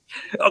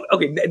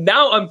Okay,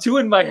 now I'm two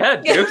in my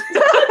head, dude.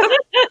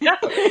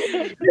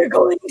 You're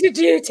going to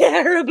do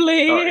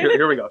terribly. Oh,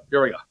 here we go.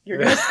 You're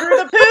gonna screw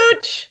the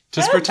pooch.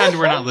 Just pretend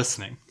we're not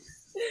listening.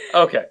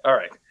 Okay, all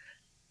right.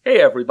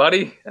 Hey,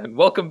 everybody, and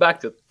welcome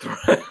back to...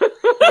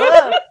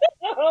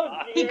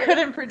 He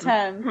couldn't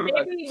pretend.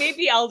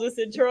 Maybe I'll just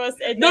intro us,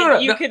 and No, then no,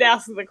 you could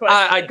ask the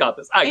question. I got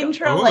this.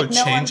 Intro Oh, like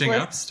no changing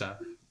one's up stuff.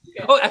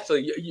 Oh,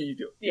 actually, you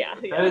do. Yeah,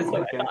 That is that's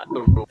what I against thought.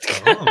 the rules.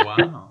 Oh,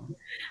 wow.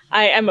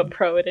 I am a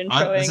pro at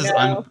introing. This is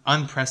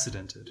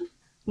unprecedented.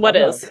 What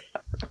is?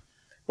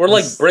 We're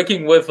like This-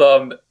 breaking with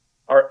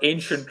our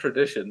ancient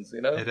traditions,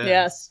 you know? It is.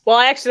 Yes. Well,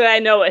 actually, I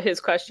know what his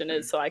question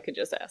is, so I could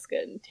just ask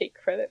it and take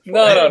credit for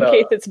No, it no, in no.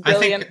 case it's I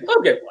brilliant. think,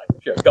 Okay,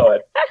 fine. Sure, go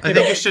ahead. I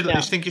think you should. Yeah.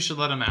 I think you should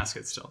let him ask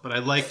it still. But I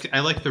like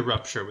the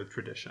rupture with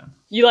tradition.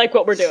 You like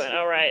what we're doing,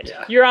 all right.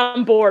 Yeah. You're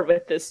on board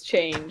with this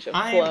change of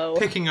I'm flow.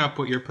 picking up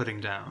what you're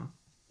putting down.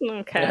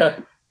 Okay,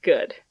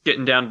 good.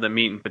 Getting down to the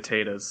meat and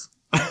potatoes.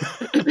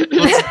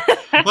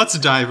 Let's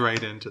dive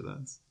right into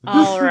this.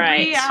 All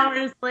right. 3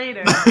 hours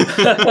later.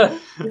 A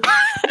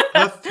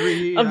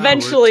 3 hour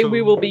Eventually,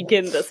 we will tour.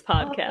 begin this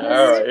podcast.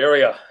 All right, here we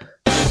go.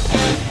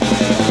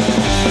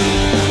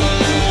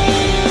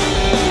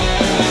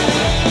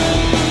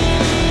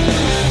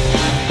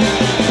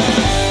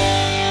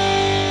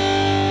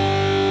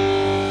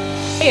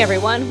 Hey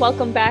everyone,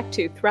 welcome back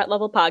to Threat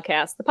Level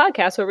Podcast, the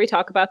podcast where we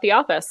talk about The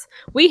Office.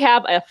 We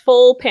have a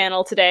full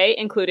panel today,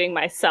 including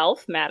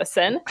myself,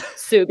 Madison,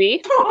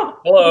 Subi,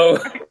 Hello.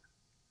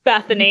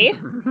 Bethany,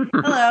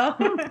 Hello.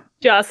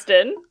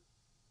 Justin,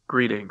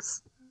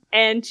 Greetings.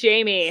 and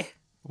Jamie.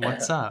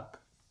 What's up?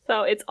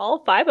 So it's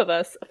all 5 of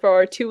us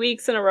for 2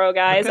 weeks in a row,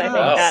 guys. Look I at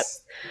think us.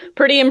 that's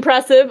pretty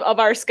impressive of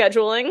our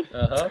scheduling.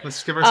 Uh-huh.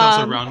 Let's give ourselves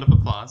a Um, round of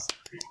applause.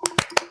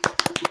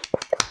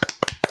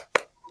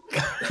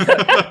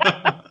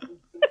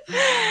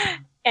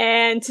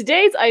 And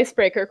today's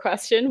icebreaker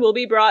question will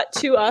be brought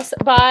to us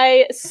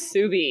by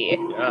Subi.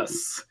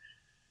 Yes.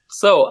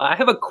 So, I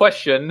have a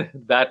question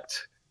that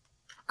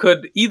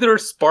could either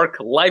spark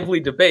lively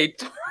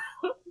debate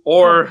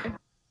or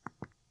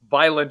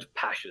violent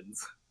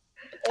passions.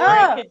 Or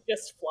Ah. it could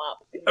just flop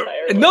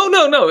entirely.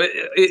 No.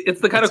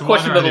 It's the kind It's of one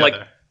question or that'll the like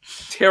other.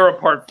 tear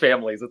apart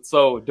families. It's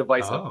so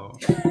divisive. Oh.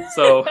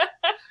 So,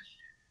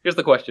 here's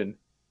the question.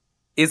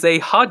 Is a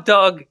hot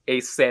dog a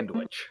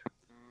sandwich?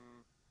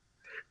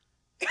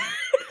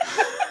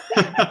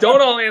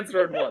 Don't all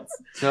answer at once.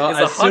 So Is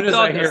a as hot soon as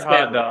I dog a hear hot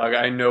sandwich? dog,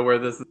 I know where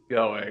this is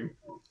going.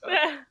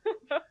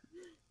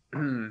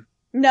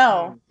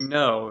 No.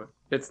 No,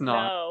 it's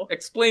not. No.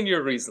 Explain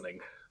your reasoning.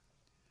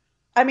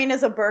 I mean,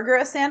 is a burger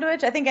a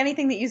sandwich? I think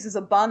anything that uses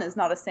a bun is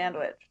not a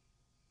sandwich.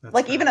 That's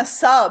Like, fair. even a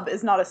sub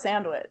is not a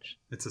sandwich.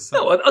 It's a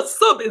sub. No, a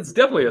sub is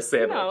definitely a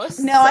sandwich.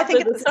 No, No, I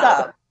think it's a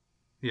sub.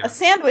 Yeah. A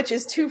sandwich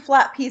is 2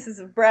 flat pieces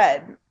of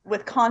bread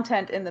with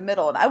content in the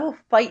middle, and I will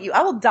fight you.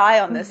 I will die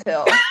on this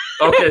hill.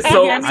 Okay,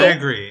 so, I I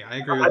agree. I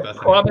agree I with Bethany.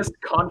 promised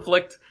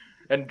conflict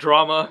and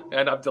drama,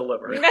 and I've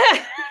delivered.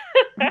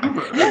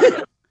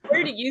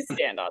 Where do you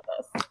stand on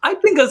this? I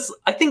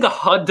think a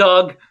hot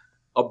dog,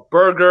 a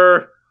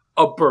burger,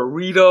 a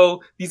burrito,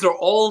 these are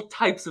all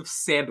types of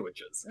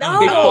sandwiches. No,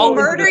 They I'll fall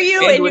into murder the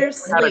you in sandwich your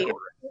sleep. category.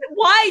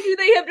 Why do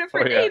they have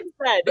different Oh, yeah. names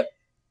then?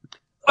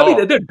 I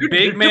mean, Oh, they're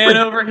Big man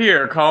over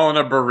here calling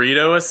a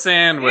burrito a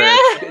sandwich.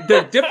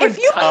 they're different. If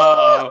you-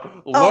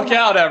 Look my-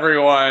 out,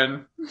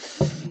 everyone.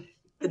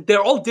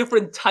 They're all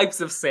different types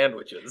of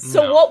sandwiches.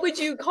 So No. what would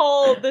you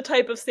call the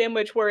type of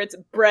sandwich where it's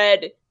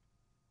bread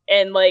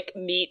and like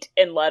meat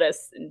and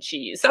lettuce and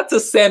cheese? That's a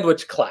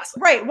sandwich classic.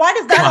 Right, why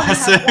does that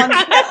Classic. only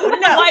have one?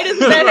 No. Why does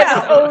that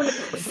have its own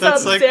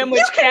That's like-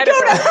 sub-sandwich You can go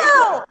to category?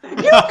 hell!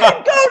 You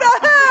can go to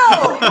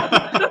hell!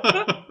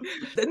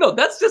 No,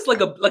 that's just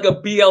like a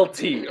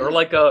BLT or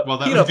like a Well,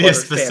 that peanut would be a butter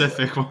sandwich.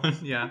 specific one.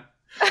 Yeah.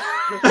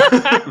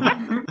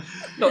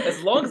 No,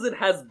 as long as it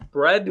has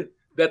bread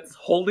that's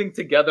holding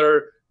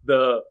together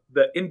the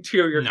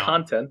interior No.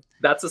 content,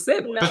 that's a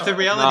sandwich. No. But the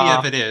reality Nah.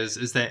 of it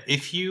is that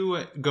if you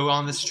go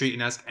on the street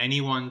and ask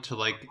anyone to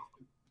like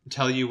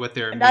tell you what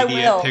their And I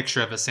immediate will.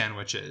 picture of a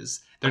sandwich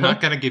is, they're Uh-huh.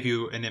 not going to give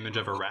you an image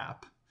of a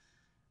wrap.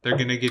 They're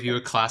going to give you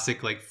a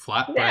classic like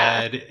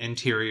flatbread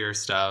interior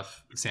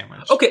stuff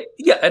sandwich. Okay,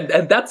 yeah,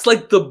 and that's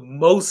like the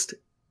most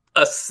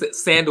a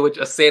sandwich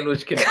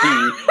can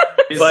be.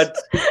 but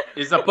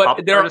Is a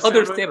but there are Pop-Tart a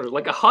other sandwich? sandwiches.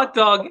 Like a hot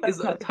dog is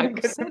a type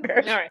of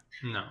sandwich. All right.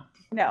 No.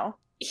 No.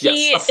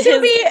 Yes.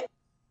 Subi,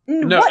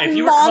 No, what if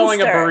you were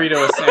calling a monster-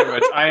 burrito a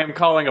sandwich, I am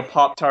calling a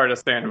Pop-Tart a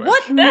sandwich.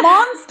 What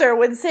monster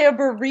would say a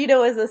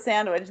burrito is a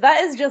sandwich?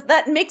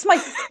 That makes my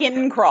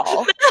skin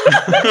crawl.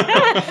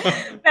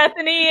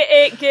 Bethany,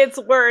 it gets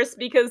worse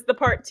because the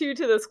part 2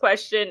 to this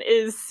question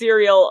is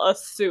cereal a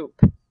soup?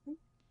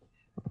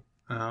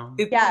 Oh.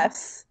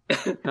 Yes.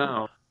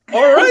 No.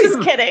 All I'm right.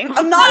 just kidding.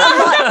 I'm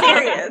not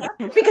serious.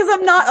 Because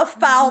I'm not a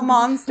foul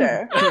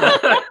monster.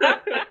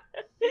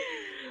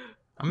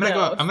 I'm gonna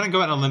No. go. I'm gonna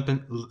go out on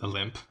a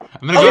limp.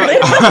 I'm gonna go.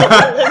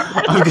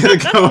 I'm gonna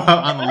go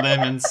out on a limb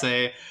and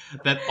say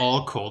that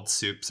all cold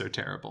soups are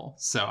terrible.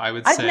 So I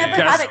would I've say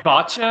never had it.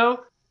 Gazpacho?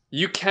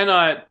 You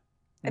cannot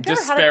I've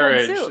never had a cold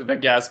Disparage soup. the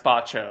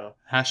gazpacho.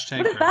 Hashtag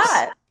What is gross.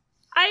 that?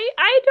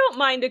 I don't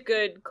mind a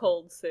good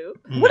cold soup.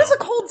 What is a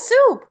cold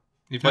soup?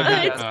 You've What not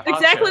had, It's Gazpacho.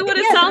 exactly what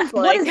it Yes, sounds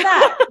What like. is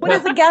that? What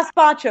is a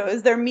gazpacho?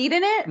 Is there meat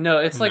in it? No,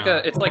 it's like No.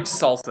 it's like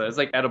salsa. It's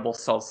like edible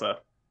salsa.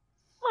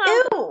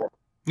 Well, Ew.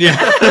 yeah.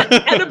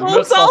 edible The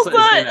salsa is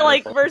salsa, inedible.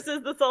 like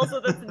versus the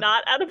salsa that's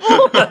not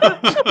edible.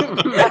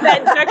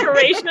 That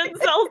decoration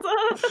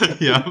salsa.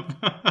 Yep.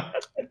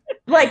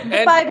 Like the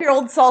And-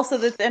 5-year-old salsa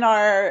that's in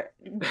our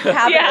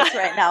cabinets Yeah.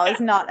 right now is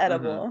not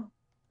edible.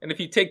 And if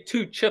you take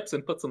 2 chips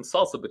and put some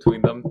salsa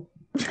between them,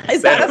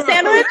 Is that a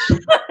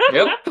sandwich?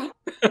 yep.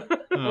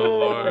 Oh,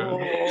 Lord. Oh,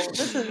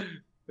 this is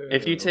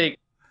If you take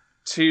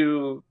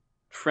 2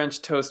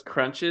 French toast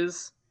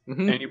crunches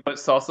Mhm. and you put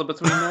salsa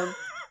between them,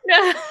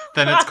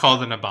 Then it's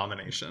called an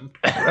abomination.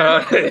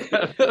 Okay,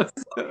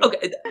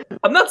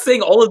 I'm not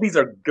saying all of these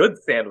are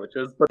good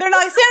sandwiches, but they're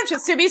not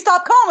sandwiches, Subi.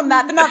 Stop calling them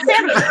that. They're not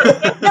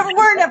sandwiches. Never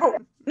were,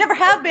 never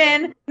have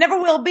been, never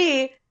will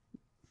be.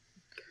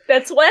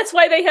 That's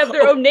why they have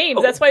their own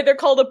names. That's why they're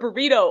called a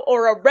burrito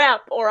or a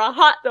wrap or a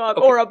hot dog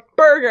or a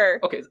burger.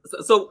 okay.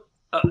 So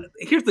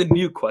here's the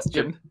new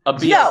question: a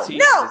BLT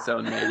no. is its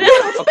own name.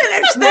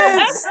 Finish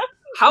this.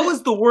 How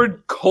is the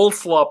word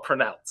coleslaw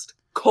pronounced?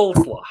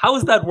 Coleslaw. How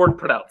is that word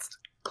pronounced?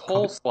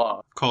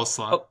 Coleslaw.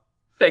 Coleslaw. Oh.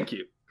 Thank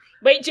you.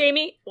 Wait,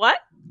 Jamie, what?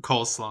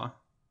 Coleslaw.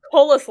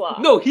 Coleslaw.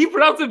 No, he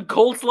pronounced it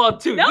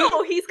coleslaw too.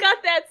 No, he's got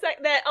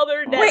that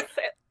other. Wait,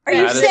 Are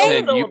you Madison,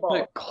 saying? you syllable.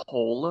 put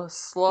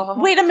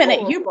coleslaw? Wait a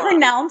minute. You Coleslaw.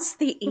 pronounce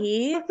the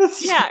e?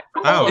 Yeah.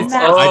 Oh, It's-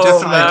 I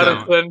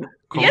definitely don't. Madison.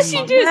 Yes, you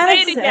Coleslaw. do. Say it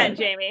Madison. again,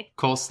 Jamie.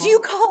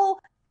 Coleslaw.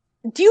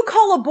 Do you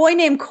call a boy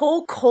named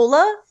Cole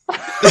Cola?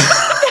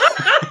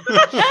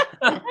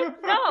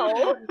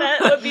 No, that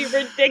would be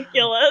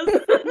ridiculous.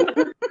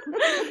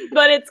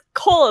 But it's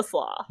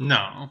coleslaw.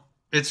 No,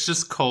 it's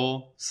just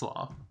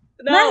coleslaw.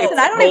 No. Madison,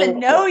 I don't even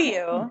know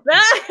you.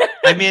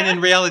 I mean,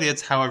 in reality,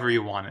 it's however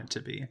you want it to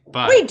be.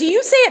 But Wait, do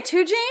you say it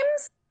too,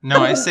 James?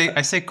 no, I say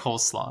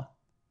coleslaw.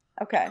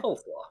 Okay. Coleslaw.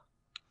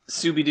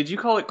 Subi, did you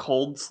call it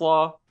cold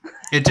slaw?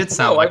 It did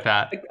sound No, like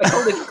that. I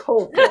called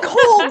it coleslaw.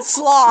 Cold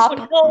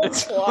slop.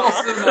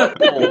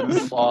 Coleslaw. Cold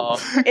slaw.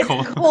 It's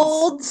Cold-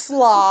 cold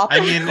slop. I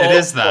mean, it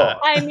is that.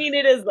 I mean,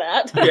 it is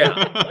that.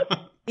 Yeah.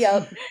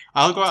 Yep.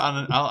 I'll go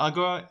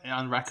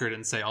on record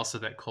and say also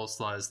that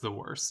coleslaw is the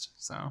worst.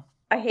 So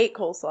I hate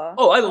coleslaw.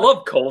 Oh, I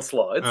love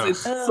coleslaw.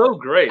 It's Ugh. so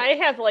great. I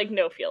have like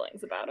no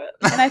feelings about it.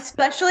 And I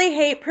especially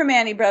hate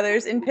Primanti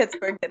Brothers in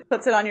Pittsburgh that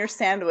puts it on your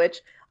sandwich.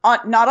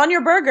 Not on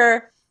your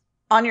burger,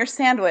 on your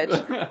sandwich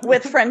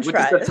with French Which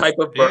fries. is the type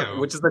of Ew.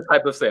 which is the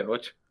type of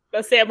sandwich.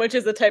 A sandwich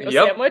is a type of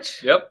Yep.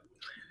 sandwich. Yep.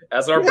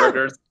 As are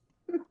burgers.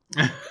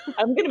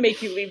 I'm gonna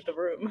make you leave the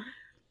room.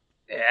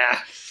 Yeah.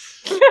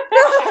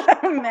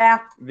 Nah.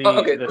 The,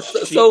 Okay. the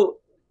So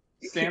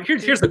Sam-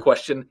 here's the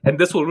question, and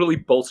this will really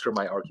bolster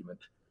my argument: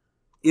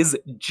 is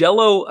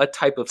Jell-O a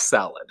type of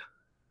salad?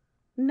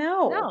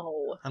 No.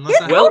 No. unless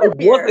Yeah. I, Well, Out of it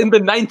was here. in the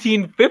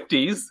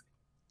 1950s.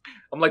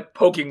 I'm like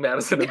poking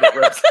Madison in the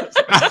ribs.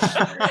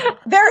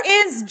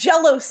 There is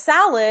Jello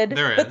salad,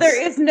 There but is.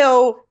 there is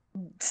no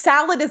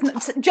salad.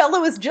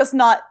 Jello is just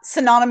not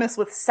synonymous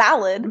with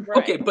salad. Right.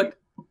 Okay, but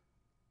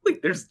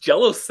wait, there's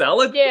Jell-O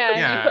salad? Yeah,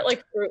 Yeah. you put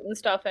like fruit and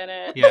stuff in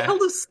it. What the yeah, hell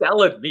does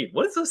salad mean?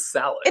 What is a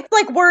salad? It's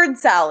like word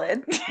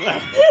salad,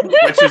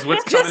 Which is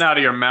what's coming Just- out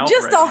of your mouth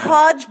just right a now.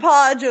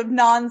 hodgepodge of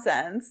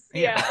nonsense.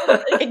 Yeah.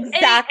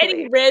 Exactly.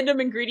 Any random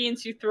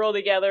ingredients you throw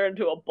together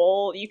into a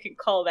bowl, you can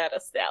call that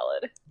a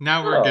salad.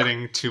 now we're Oh.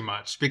 getting too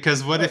much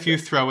because what if you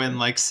throw in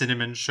like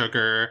cinnamon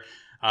sugar,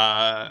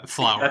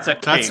 flour? That's a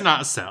That's cake.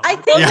 not a salad. I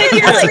think that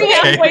You're every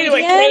like halfway to a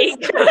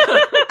ingredient- cake.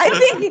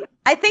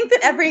 I think that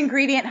every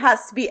ingredient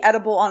has to be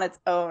edible on its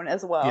own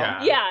as well.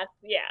 Yeah.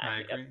 Yeah, I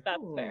agree.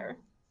 that's fair.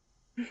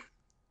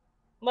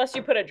 Unless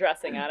you put a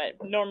dressing on it.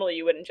 Normally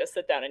you wouldn't just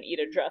sit down and eat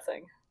a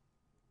dressing.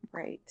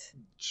 Right.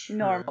 True.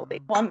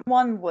 Normally,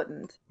 one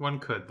wouldn't. One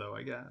could though,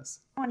 I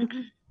guess.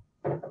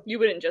 You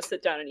wouldn't just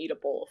sit down and eat a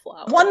bowl of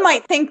flour. One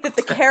might think that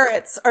the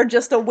carrots are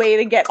just a way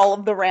to get all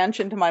of the ranch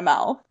into my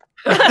mouth.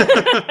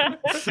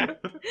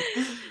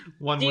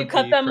 One Do you would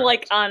cut be them correct.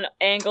 like on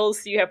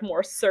angles so you have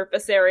more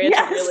surface area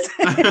to really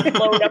Yes.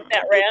 load up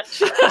that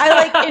ranch? I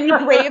like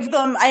engrave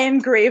them. I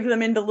engrave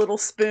them into little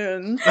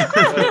spoons.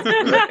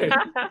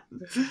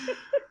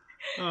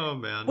 Oh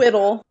man.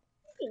 Whittle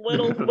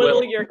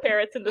your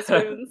carrots into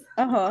spoons.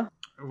 Uh huh.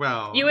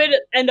 Well, You would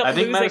end up I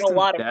think losing a Madison's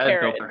lot of dad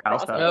carrot. built their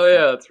house process. Oh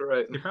yeah, that's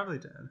right. you probably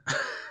did.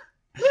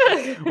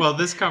 Well,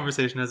 this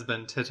conversation has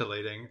been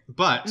titillating,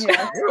 but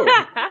Yeah.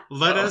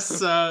 let us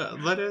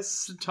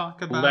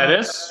talk about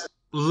Lettuce?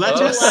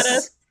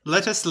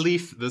 let us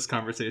leave this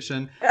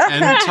conversation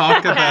and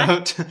talk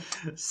about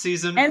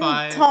season And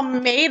 5.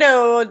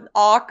 tomato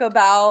talk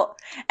about,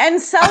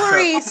 and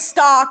celery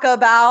stalk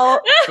about.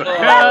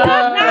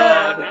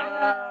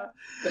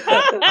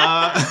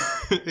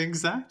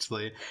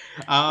 Exactly.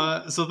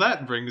 So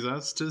that brings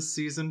us to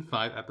season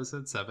 5,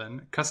 episode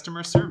 7,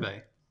 Customer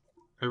Survey.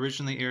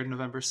 Originally aired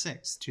November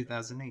 6,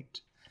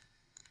 2008.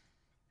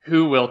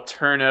 Who will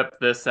turn up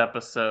this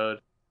episode?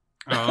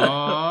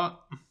 Oh.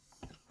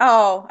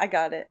 Oh, I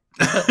got it.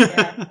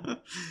 Yeah.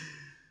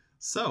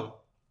 So,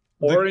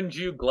 Orange,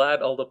 you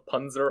glad all the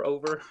puns are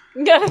over?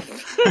 You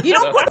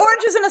don't put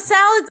oranges in a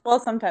salad. Well,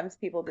 sometimes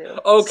people do.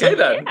 Okay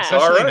then. Yeah.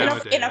 All Especially right.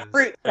 nowadays. In a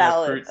fruit In a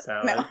salad. fruit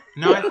salad. No.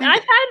 no, I think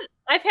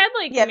I've had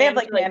like Yeah, they have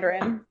like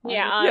mandarin.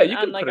 Yeah, Yeah, you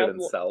on can like put a it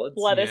in salads.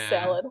 lettuce Yeah.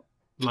 salad.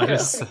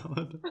 lettuce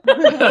salad.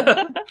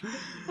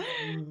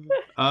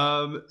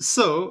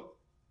 So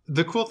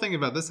the cool thing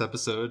about this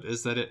episode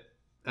is that it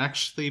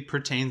actually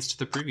pertains to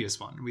the previous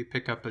one. We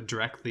pick up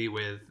directly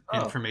with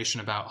Oh.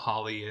 information about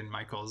Holly and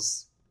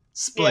Michael's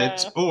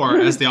split, Yeah. or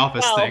as the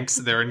office Well. thinks,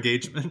 their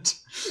engagement.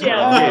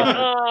 Yeah.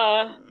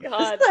 Oh,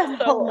 God. This is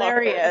so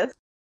hilarious.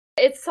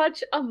 It's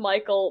such a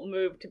Michael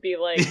move to be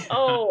like,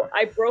 oh,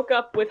 I broke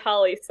up with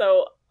Holly,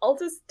 so I'll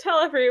just tell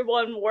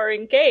everyone we're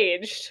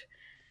engaged.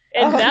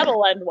 And Oh.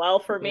 that'll end well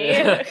for me.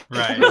 Yeah.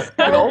 Right. I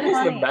can almost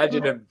funny.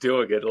 imagine him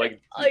doing it. Like,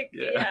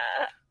 Yeah.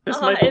 This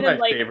Uh, might be and my then,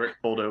 like- favorite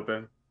cold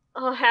open.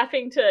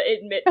 Having to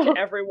admit to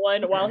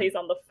everyone while he's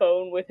on the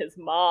phone with his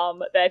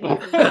mom that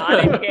he's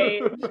not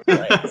engaged.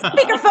 Like,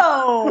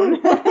 Speakerphone.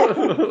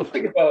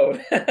 oh.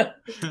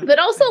 but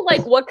also,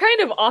 like, what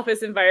kind of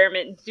office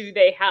environment do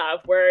they have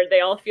where they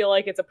all feel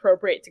like it's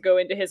appropriate to go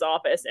into his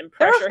office and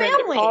They're a pressure him to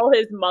family. call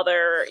his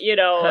mother,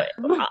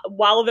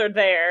 while they're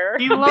there?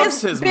 He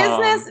loves his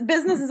mom.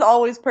 Business is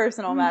always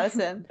personal,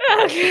 Madison.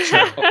 Best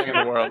thing in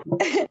the world.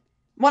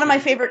 One of my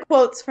favorite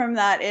quotes from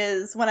that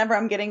is, "Whenever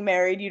I'm getting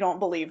married, you don't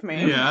believe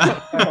me."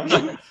 Yeah.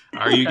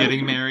 Are you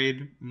getting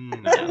married?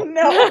 No.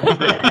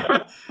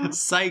 No.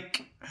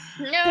 Psych.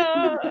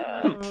 No.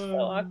 So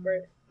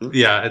awkward.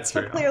 Yeah, it's So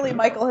very clearly,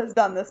 Michael has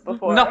done this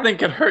before. Nothing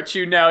can hurt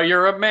you now.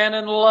 You're a man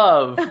in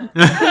love.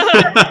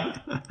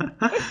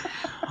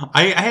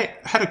 I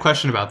had a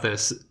question about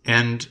this,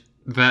 and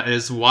that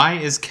is, why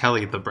is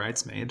Kelly the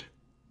bridesmaid?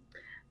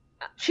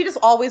 She just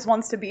always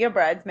wants to be a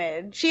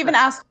bridesmaid. She even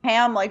asked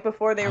Pam like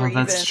before they were Oh,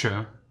 that's even,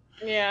 true.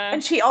 Yeah.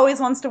 and she always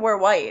wants to wear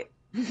white.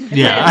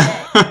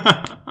 Yeah.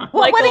 What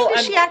Michael, wedding does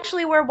I'm- she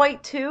actually wear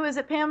white too? Is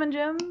it Pam and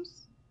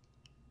Jim's?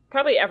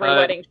 Probably every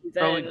wedding she's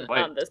probably in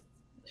white. on this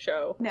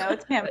show. No,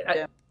 it's Pam and I-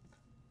 Jim.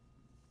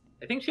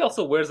 I think she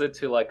also wears it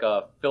to like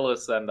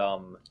Phyllis and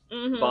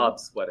Mhm.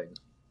 Bob's wedding.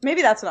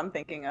 Maybe that's what I'm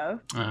thinking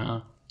of.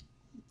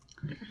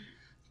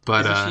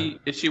 But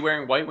Is she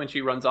wearing white when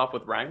she runs off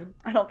with Ryan?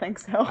 I don't think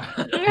so.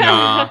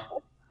 no.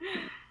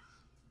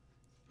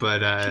 But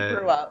She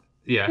grew up.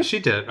 yeah, she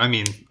did. I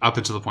mean, up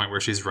until the point where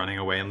she's running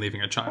away and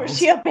leaving a child. Where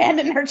she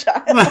abandoned her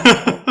child.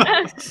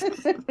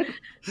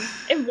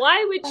 And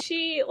why would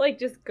she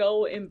just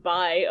go and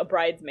buy a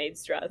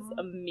bridesmaid's dress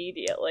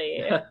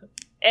immediately?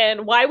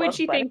 And why would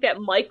she think that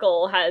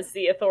Michael has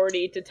the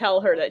authority to tell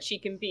her that she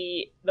can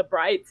be the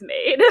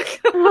bridesmaid?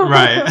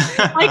 Right.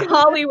 Like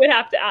Holly would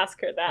have to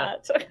ask her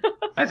that.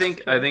 I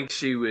think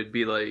she would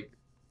be well,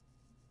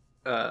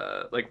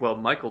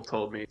 Michael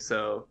told me,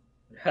 so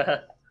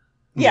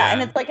Yeah,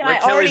 and it's like, and like I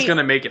Kelly's already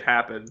gonna make it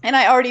happen. and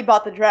I already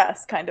bought the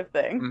dress, kind of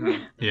thing.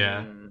 Mhm.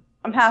 Yeah.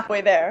 I'm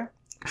halfway there.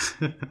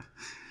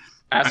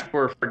 Ask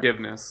for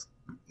forgiveness.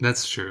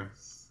 That's true.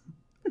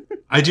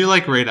 I do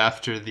like right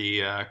after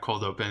the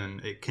cold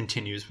open, it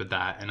continues with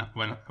that, and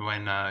when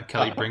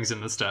Kelly brings in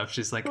the stuff,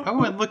 she's like,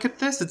 "Oh, and look at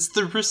this! It's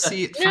the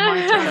receipt for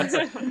my dress.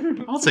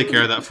 I'll take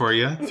care of that for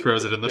you."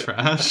 Throws it in the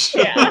trash.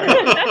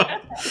 Yeah.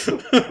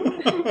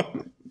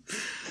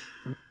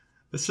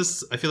 It's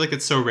just, I feel like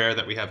it's so rare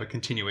that we have a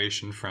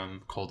continuation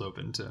from cold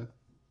open to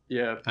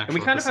Yeah, and Actual we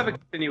kind of have a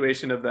episode.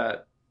 continuation of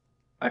that.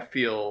 I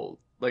feel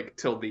like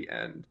till the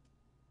end,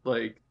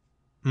 like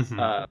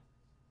Mhm.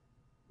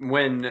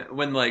 when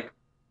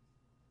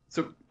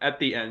so at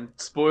the end.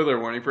 Spoiler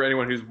warning for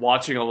anyone who's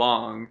watching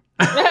along.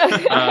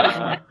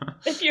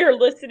 If you're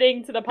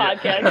listening to the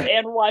podcast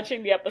and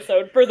watching the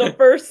episode for the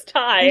first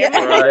time.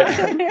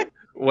 Right.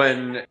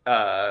 When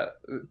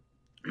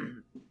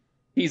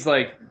he's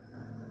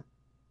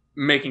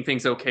making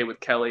things okay with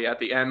Kelly at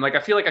the end. Like, I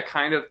feel like a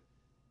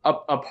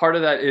part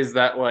of that is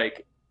that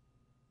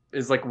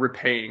is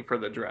repaying for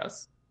the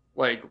dress.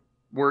 Like,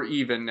 we're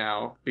even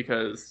now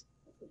because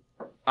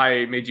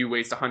I made you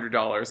waste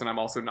 $100 and I'm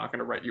also not going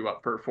to write you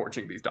up for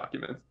forging these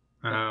documents.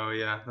 Oh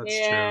yeah, that's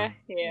Yeah, true.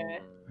 yeah.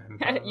 I hadn't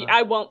thought of that.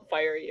 I won't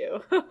fire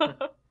you.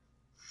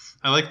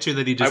 I like too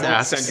that he I just won't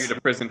asks. send you to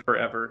prison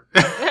forever.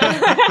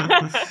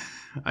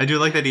 I do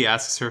like that he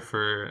asks her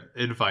for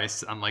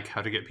advice on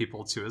how to get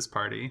people to his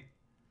party.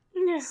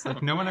 It's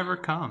like, no one ever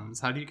comes.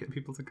 How do you get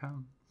people to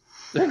come?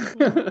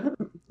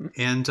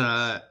 And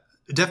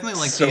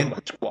definitely so the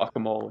much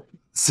guacamole.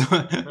 so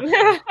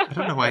I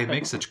don't know why he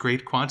makes such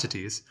great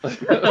quantities.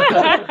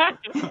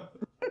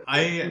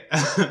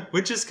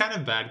 Which is kind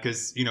of bad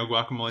because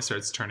guacamole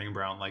starts turning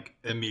brown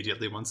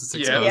immediately once it's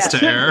Yeah. exposed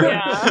to Yeah. air.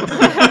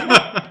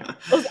 Yeah.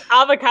 Those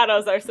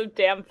avocados are so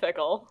damn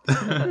fickle.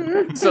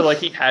 So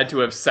he had to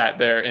have sat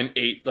there and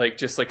ate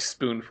just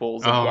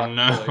spoonfuls of Oh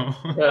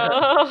guacamole.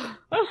 no!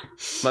 Oh.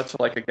 Much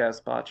like a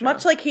gazpacho.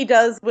 Much like he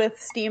does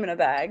with steam in a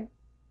bag.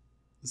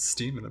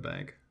 Steam in a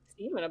bag.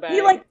 steam in a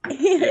bag.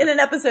 In an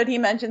episode he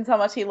mentions how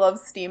much he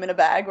loves steam in a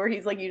bag, where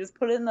he's like, you just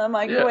put it in the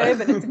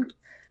microwave and it's,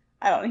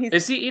 I don't know.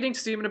 Is he eating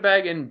steam in a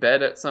bag in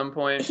bed at some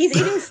point? He's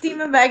eating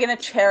steam in a bag in a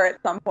chair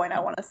at some point, I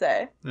want to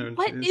say. Oh,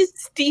 What jeez. is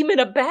steam in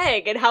a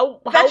bag, and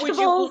how would Vegetables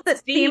you eat that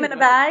steam in a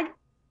bag.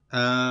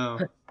 Oh.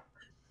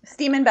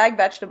 Steam in bag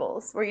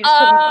vegetables, where you just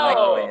put them in the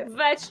Oh, microwave.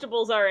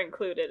 vegetables are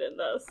included in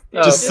this.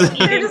 Oh, Just- eating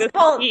They're the just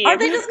called, steam. aren't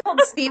they just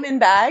called steam in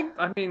bag?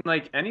 I mean,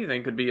 like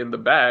anything could be in the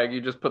bag. You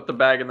just put the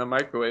bag in the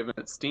microwave and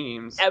it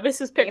steams. I was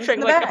just Steam's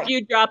picturing in the like a bag.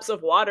 few drops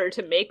of water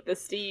to make the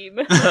steam.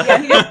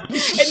 Yeah,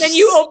 And then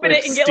you open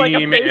it and get like a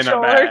Steam in a facial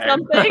or bag.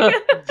 something.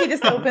 he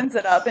just opens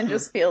it up and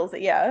just feels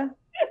it, yeah.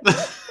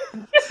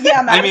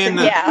 Yeah, Madison, I mean,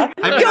 yeah.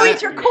 I mean, Go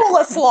eat your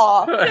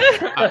coleslaw!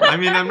 I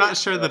mean, I'm not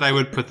sure that I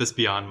would put this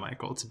beyond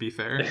Michael, to be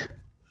fair.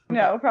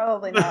 No,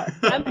 probably not.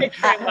 I'm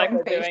picturing At-home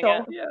Michael doing facial.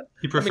 it. Yeah.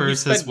 He prefers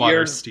spent his water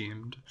years-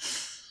 steamed.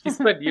 He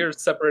spent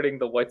years separating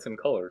the whites and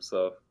colors,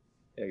 so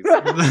yeah,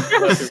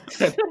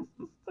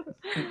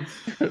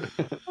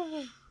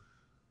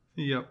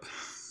 Yep.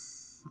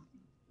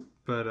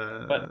 But,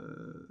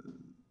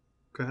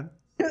 go ahead.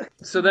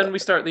 So then we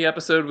start the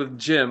episode with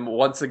Jim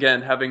once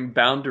again having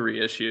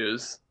boundary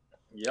issues.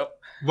 Yep.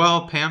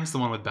 Well, Pam's the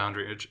one with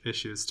boundary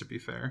issues, to be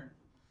fair.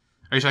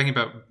 Are you talking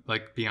about,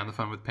 like, being on the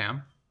phone with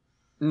Pam?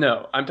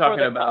 No, I'm talking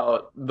the-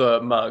 about the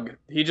mug.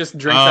 He just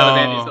drinks out of Oh.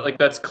 Andy's. Like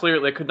that's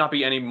clearly it could not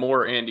be any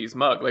more Andy's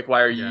mug. Like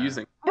why are you Yeah.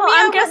 using? Well, I mean, I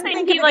I'm wasn't guessing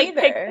thinking he of like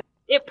either. picked it.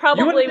 You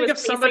Probably wouldn't think was of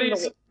facing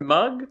somebody's the.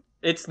 mug.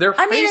 It's their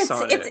I mean, face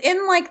on it's it.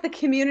 in like the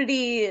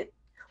community.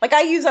 Like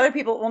I use other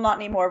people, well, not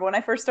anymore. But when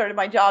I first started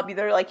my job,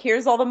 they're like,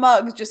 "Here's all the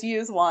mugs, just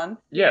use one."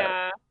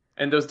 Yeah,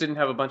 and those didn't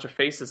have a bunch of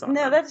faces on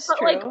No, them. that's But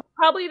true. like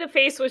probably the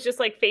face was just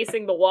like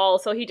facing the wall,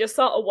 so he just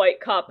saw a white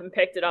cup and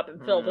picked it up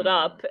and filled it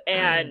up,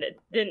 and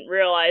didn't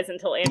realize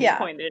until Andy Yeah.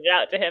 pointed it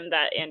out to him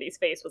that Andy's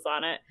face was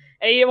on it,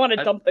 and he didn't want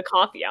to dump the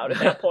coffee out at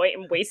that point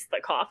and waste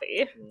the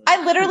coffee.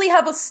 I literally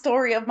have a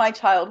story of my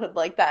childhood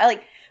like that.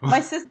 Like my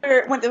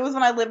sister, when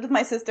I lived with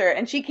my sister,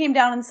 and she came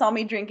down and saw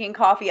me drinking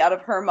coffee out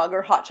of her mug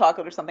or hot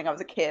chocolate or something. I was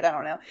a kid, I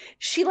don't know.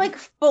 She like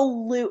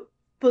flew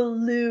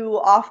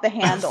off the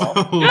handle.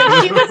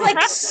 And she was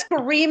like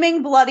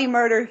screaming bloody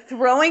murder,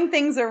 throwing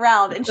things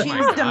around, and she Oh my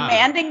was God.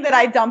 demanding that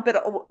I dump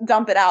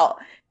it out.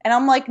 And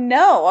I'm like,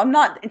 no, I'm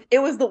not. It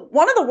was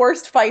one of the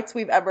worst fights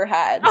we've ever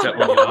had. Is that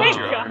Oh what my you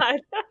are? god!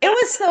 It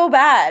was so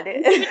bad.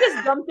 He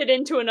just dumped it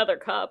into another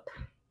cup.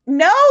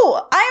 No,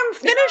 I am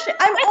finished.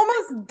 I'm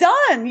almost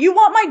done. You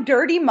want my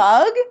dirty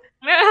mug?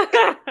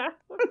 I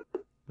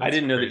That's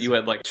didn't know that crazy. you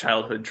had like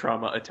childhood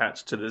trauma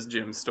attached to this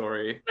Jim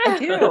story. I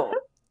do.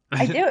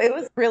 I do. It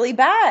was really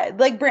bad.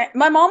 Like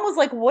my mom was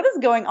like, "What is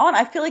going on?"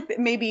 I feel like that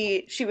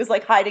maybe she was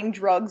like hiding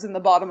drugs in the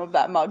bottom of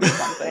that mug or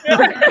something.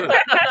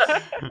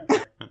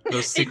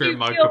 Those Did secret you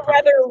mug feel compartments.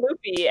 rather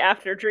loopy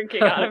after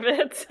drinking out of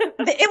it?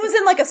 It was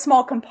in like a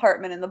small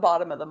compartment in the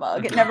bottom of the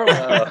mug. It never went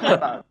in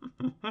the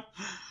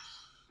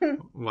mug.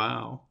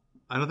 Wow.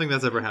 I don't think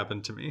that's ever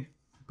happened to me.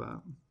 But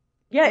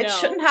Yeah, it No.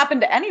 shouldn't happen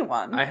to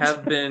anyone. I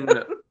have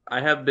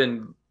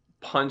been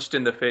punched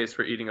in the face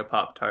for eating a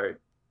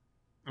Pop-Tart.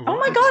 Oh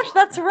my gosh,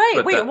 that's right.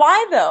 But Wait, that-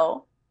 why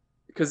though?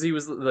 Because he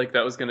was like,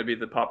 that was going to be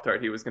the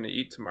Pop-Tart he was going to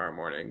eat tomorrow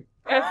morning.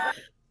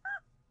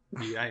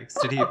 Yikes.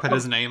 Did he put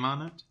his name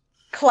on it?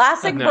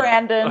 Classic No.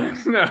 Brandon.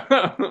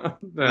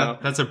 No.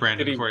 That's a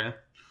Brandon Did he- for you.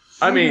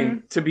 I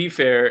mean, to be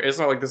fair, it's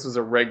not like this was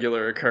a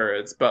regular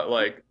occurrence, but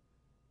like,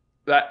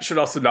 that should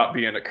also not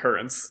be an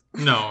occurrence.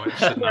 No, it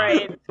should not.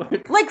 Right.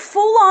 Like, Like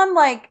full on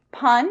like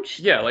punch.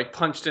 yeah, like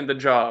punched in the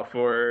jaw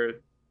for.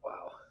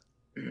 Wow.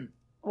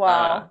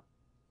 Wow.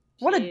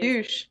 What a Jeez.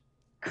 douche.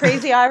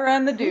 Crazy Ira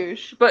and the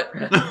douche. But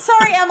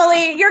Sorry,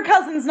 Emily, your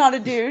cousin's not a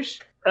douche.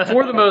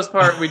 for the most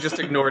part, we just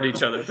ignored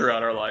each other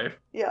throughout our life.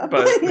 Yeah.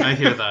 But- I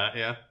hear that,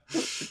 yeah.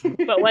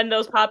 But when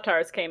those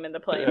Pop-Tarts came into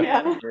play,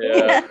 Yeah. man.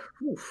 Yeah.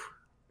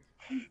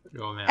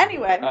 Oh man.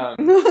 Anyway.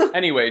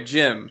 Anyway,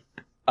 Jim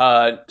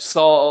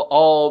saw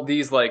all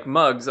these like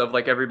mugs of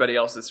like everybody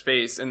else's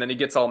face, and then he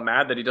gets all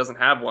mad that he doesn't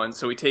have one,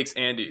 so he takes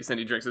Andy's and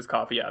he drinks his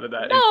coffee out of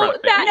that in No, front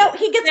of that- no,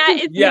 he gets That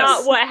is Yes.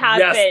 not what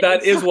happened. Yes,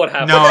 that is what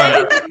happened. No,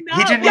 That is he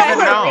not didn't what even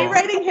we're know.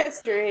 rewriting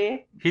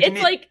history. He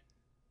didn't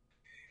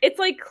it's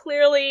like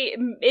clearly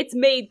it's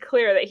made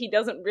clear that he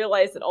doesn't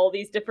realize that all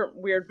these different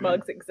weird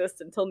mugs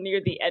exist until near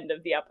the end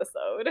of the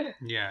episode.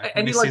 Yeah.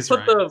 And he like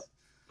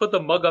put the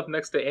mug up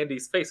next to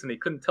Andy's face, and he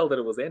couldn't tell that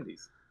it was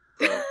Andy's.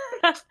 So,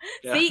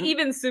 yeah. See,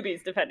 even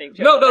Subi's defending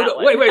Jim. No, on no, that no.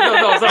 one. Wait,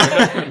 no,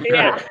 sorry.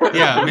 Yeah.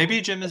 Yeah, maybe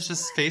Jim is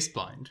just face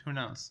blind. Who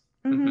knows?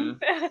 Mhm.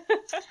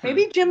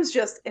 Maybe Jim's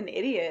just an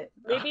idiot.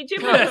 Maybe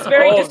Jim was just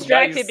very Oh,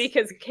 distracted nice.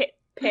 because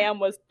Pam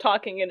was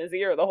talking in his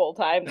ear the whole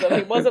time, so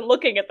he wasn't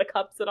looking at the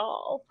cups at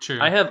all. True.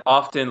 I have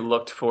often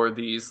looked for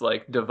these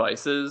like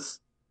devices.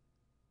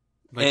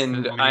 Like and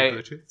the mini I-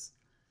 Bluetooths?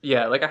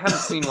 Yeah, like I haven't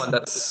seen one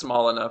that's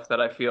small enough that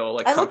I feel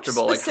like I looked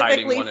comfortable like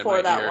hiding specifically one in for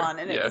my that ear. one,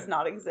 and it yeah. does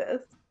not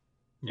exist.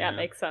 That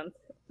makes sense.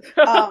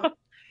 Um,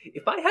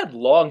 If I had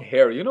long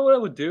hair, you know what I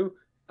would do?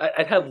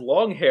 I'd have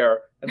long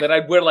hair, and then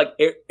I'd wear like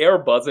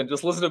earbuds and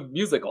just listen to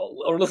music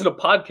or listen to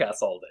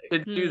podcasts all day.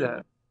 Do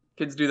that.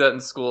 Kids do that in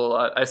school a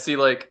lot. I see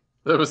like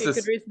there was It's a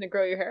this. good reason to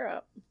grow your hair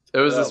out. It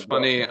was Oh, this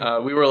funny.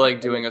 well. We were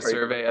like doing a Crazy.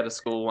 survey at a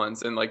school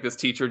once, and like this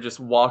teacher just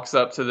walks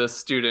up to this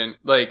student,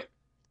 like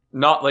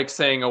not like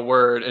saying a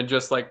word, and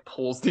just like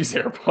pulls these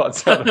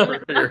AirPods out of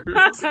her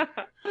ears.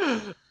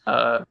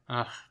 The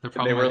They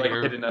problem were with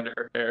like hidden under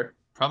her hair.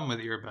 problem with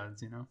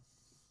earbuds, you know.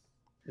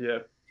 Yeah.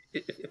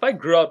 If I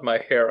grew out my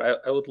hair,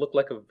 I would look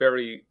like a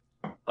very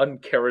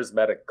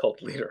uncharismatic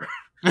cult leader.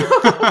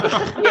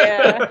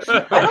 Yeah.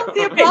 I don't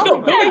see a Hey,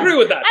 problem. no, I agree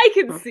with that. I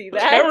can see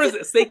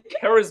that. Say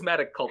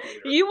charismatic cult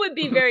leader. You would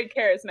be very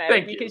charismatic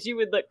Thank you. because you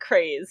would look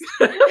crazed.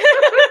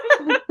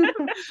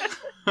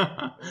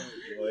 Oh,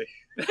 boy.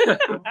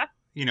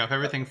 You know, if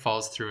everything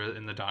falls through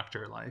in the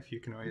doctor life, you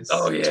can always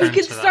Oh, yeah. turn We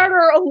could to start that.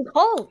 our own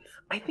cult.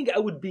 I think I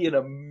would be an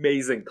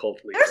amazing cult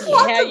leader. There's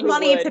lots Yeah, of you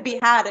money would. to be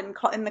had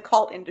in the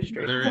cult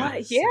industry. There What?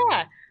 is,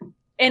 Yeah.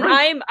 And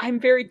Right. I'm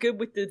very good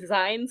with the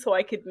design, so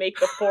I could make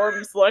the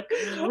forms look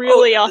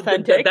really Oh,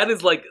 authentic. That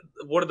is like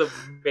one of the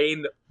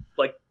main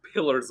like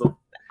pillars of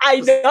I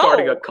know.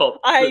 starting a cult.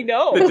 I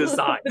know. The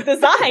design. The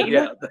design.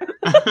 Yeah.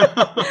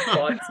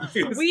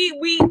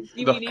 We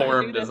you The need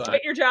form to do this. design.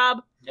 Quit your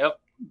job. Yep.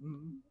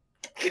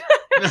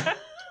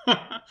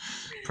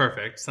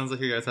 Perfect. Sounds like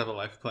you guys have a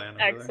life plan. Over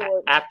there.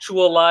 Excellent.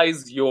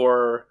 Actualize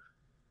your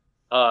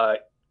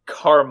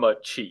karma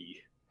chi.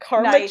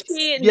 Karma Nice.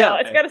 chi? No, Yeah.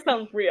 it's gotta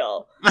sound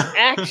real. That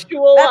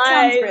Actualize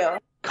sounds real.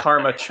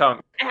 Karma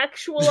chunk.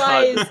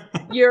 actualize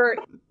your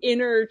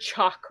inner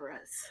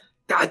chakras.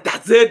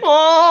 That's it.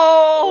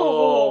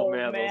 Oh, Oh,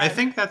 man. I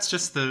think that's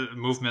just the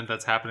movement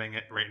that's happening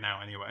right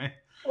now, anyway.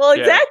 Well,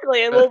 Yeah.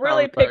 exactly, and That we'll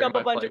really sounds pick very up a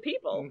much bunch like- of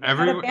people.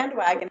 Every, Gotta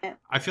bandwagon it.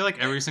 I feel like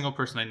every single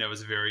person I know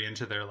is very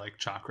into their like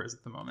chakras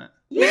at the moment.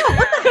 Yeah,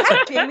 what the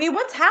heck, Jamie?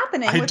 What's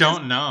happening? I with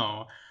don't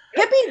know.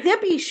 this hippy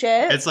dippy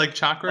shit. It's like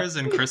chakras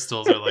and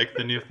crystals are like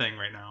the new thing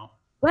right now.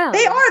 Well,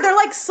 They are. They're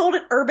like sold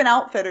at Urban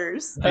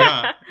Outfitters.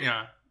 Yeah,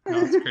 yeah. No,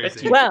 it's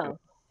crazy. Well,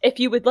 if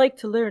you would like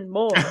to learn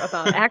more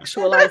about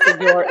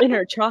actualizing your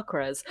inner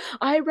chakras,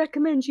 I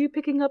recommend you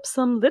picking up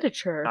some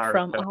literature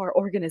from Naruto. our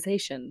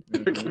organization.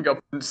 Picking up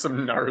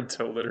some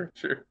Naruto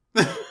literature.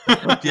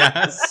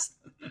 Yes.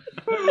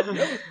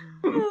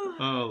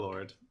 Oh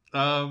Lord.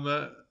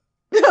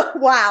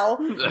 Wow.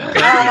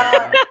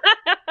 Yeah.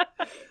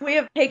 We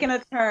have taken a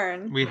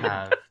turn. We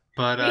have,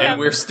 but Yeah, And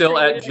we're still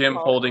at pretty Jim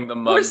small. holding the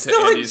We're mug to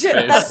still in Andy's gym.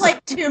 face. That's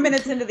like 2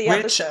 minutes into the which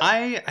episode.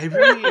 I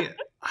really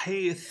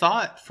I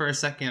thought for a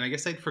second. I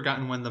guess I'd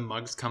forgotten when the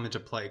mugs come into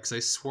play because I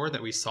swore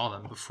that we saw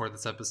them before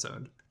this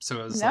episode.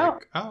 So I was No.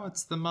 like, oh,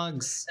 it's the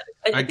mugs.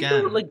 I think they were,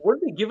 Again. like,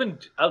 weren't they given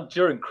out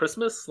during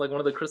Christmas? Like one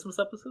of the Christmas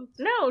episodes?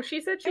 No,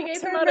 she said she It's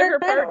gave them her out at her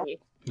medal. party.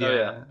 Oh,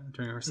 yeah.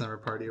 During her summer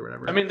party or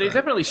whatever. I mean, they but-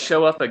 definitely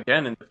show up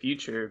again in the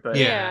future, but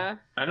Yeah.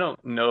 I don't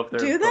know if they're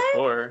Do they?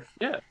 before.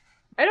 Yeah,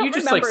 I don't you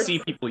just remember. like see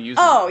people use.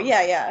 Oh, them.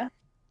 yeah.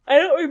 I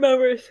don't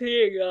remember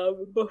seeing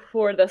them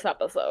before this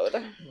episode.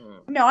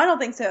 No, I don't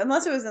think so.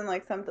 Unless it was in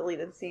like some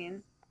deleted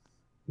scene.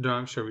 No,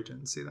 I'm sure we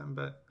didn't see them,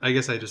 but I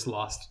guess I just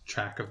lost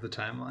track of the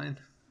timeline.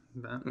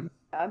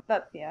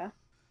 But, Yeah.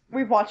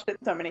 We've watched it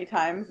so many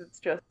times. It's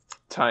just.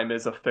 Time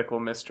is a fickle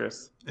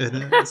mistress. it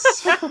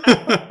is.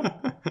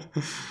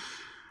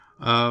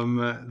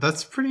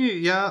 That's pretty.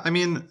 Yeah, I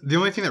mean, the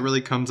only thing that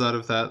really comes out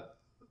of that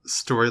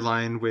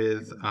storyline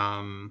with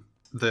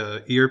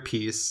the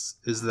earpiece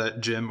is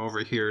that Jim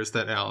overhears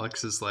that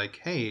Alex is like,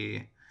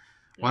 "Hey,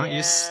 why don't Yeah.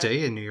 you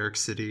stay in New York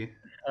City?"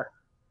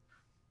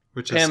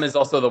 Which Pam is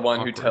also the one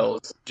who awkward.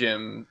 tells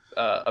Jim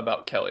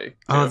about Kelly.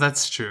 Oh, too.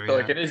 that's true. So Yeah.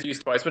 like it is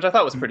used twice, which I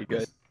thought was pretty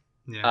good.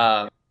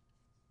 Yeah.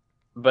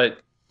 But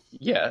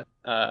yeah,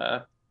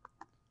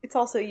 It's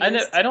also used.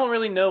 I don't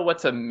really know what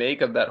to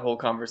make of that whole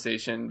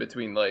conversation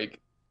between like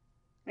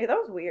Yeah, that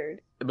was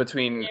weird.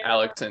 between Yeah.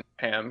 Alex and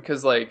Pam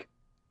because like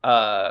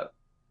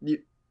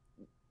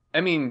I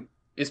mean,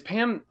 is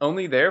Pam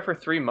only there for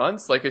 3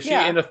 months? Like, is she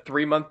Yeah. in a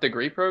 3-month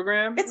degree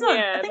program? It's not.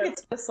 Yeah, I think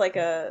it's just like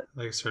a.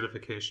 Like a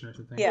certification or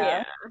something.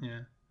 Yeah.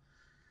 Yeah.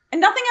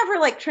 And nothing ever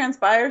like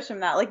transpires from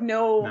that. Like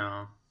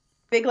No.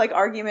 big like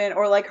argument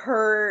or like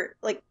her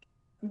like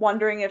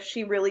wondering if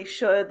she really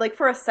should like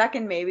for a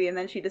second maybe, and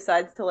then she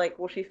decides to like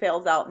she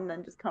fails out and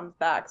then just comes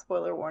back.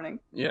 Spoiler warning.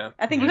 Yeah.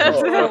 I think you Mhm. should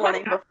spoiler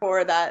warning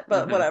before that,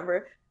 but Mhm.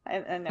 whatever. I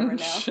never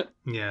know.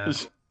 Yeah.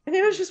 And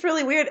it was just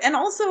really weird, and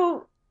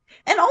also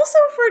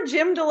for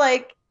Jim to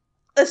like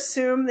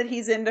assume that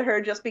he's into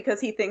her just because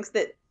he thinks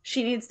that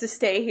she needs to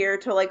stay here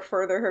to like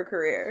further her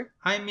career.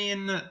 I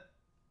mean,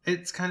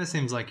 it kind of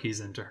seems like he's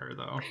into her,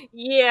 though.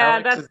 Yeah,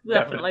 Alex that's is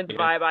definitely the definitely-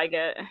 vibe I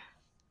get.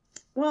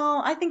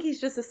 Well, I think he's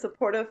just a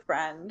supportive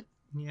friend.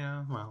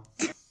 Yeah, well.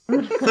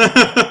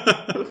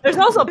 There's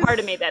also a part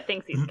of me that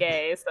thinks he's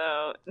gay,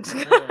 so.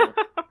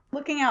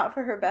 Looking out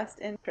for her best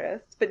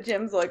interests, but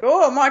Jim's like,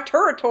 "Oh, my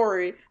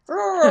territory."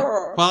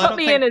 Roar." Well, I Put don't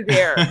me think... in his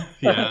ear.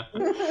 Yeah.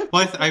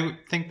 Well, I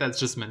think that's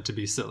just meant to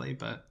be silly,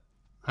 but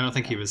I don't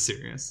think he was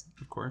serious,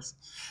 of course.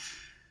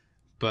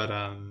 But,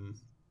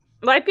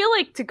 Well, I feel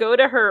like to go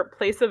to her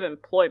place of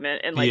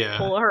employment and like Yeah.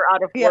 pull her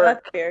out of Yeah, work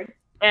that's weird.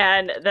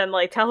 and then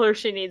like tell her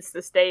she needs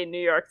to stay in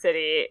New York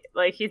City.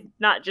 Like he's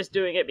not just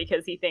doing it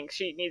because he thinks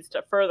she needs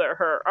to further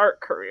her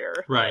art career.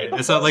 Right. Like,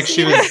 It's not like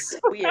she was.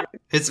 Weird.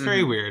 It's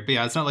very weird, but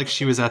yeah, it's not like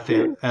she was at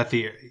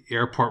the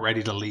airport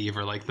ready to leave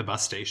or like the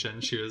bus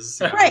station. She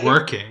was Right.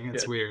 working.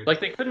 It's Yeah. weird. Like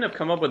they couldn't have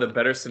come up with a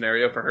better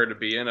scenario for her to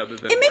be in other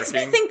than It makes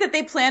working. me think that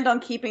they planned on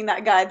keeping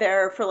that guy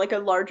there for like a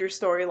larger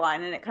storyline,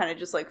 and it kind of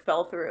just like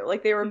fell through.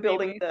 Like they were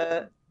building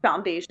the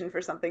foundation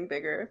for something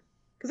bigger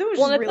because it was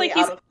Well, just it's really like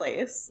he's- out of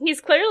place. he's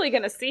clearly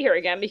going to see her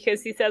again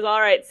because he says, "All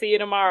right, see you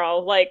tomorrow."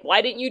 Like,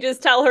 why didn't you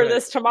just tell her Right.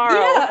 this tomorrow?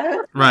 Yeah.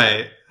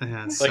 Right.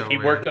 Yeah, it's Like so he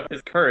weird. worked up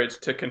his courage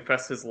to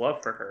confess his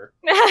love for her.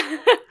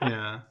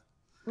 Yeah.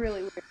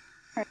 Really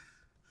weird.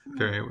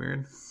 Very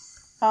weird.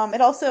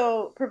 It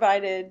also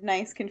provided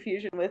nice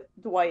confusion with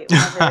Dwight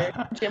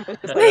whenever Jim was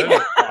just like,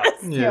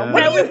 Yes. you know, Yeah.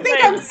 what do you That was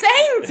think my- I'm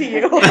saying to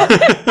you?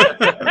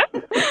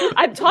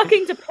 I'm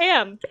talking to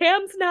Pam.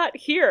 Pam's not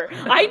here.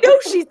 I know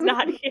she's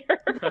not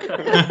here.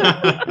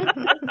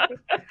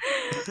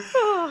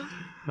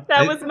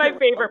 That was my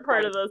favorite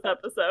part of this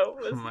episode.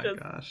 Was Oh my just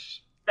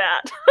gosh.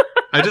 that.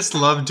 I just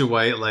love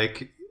Dwight,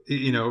 like,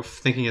 you know,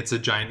 thinking it's a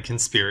giant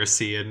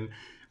conspiracy and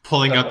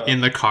pulling up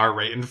in the car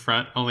right in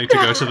front only to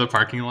go to the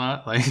parking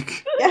lot.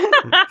 Like,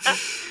 Yeah.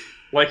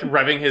 Like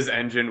revving his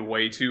engine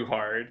way too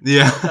hard.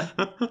 yeah.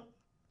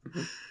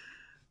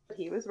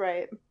 He was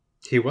right.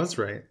 He was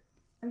right.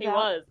 He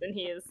was, and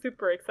he is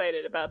super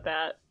excited about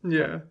that.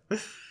 Yeah.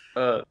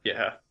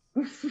 Yeah.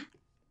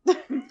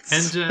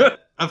 And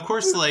of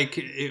course, like,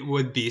 it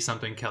would be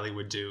something Kelly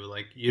would do.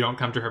 Like, you don't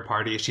come to her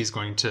party, she's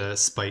going to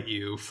spite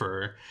you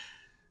for,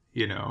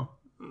 you know,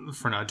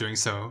 for not doing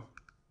so.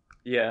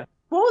 Yeah.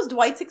 What was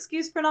Dwight's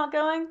excuse for not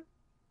going?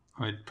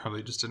 I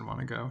probably just didn't want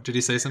to go. Did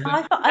he say something?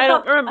 I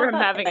don't remember him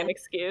having an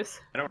excuse.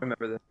 I don't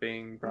remember this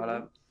being brought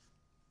up.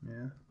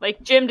 Yeah.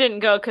 Like, Jim didn't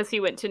go because he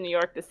went to New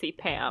York to see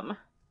Pam.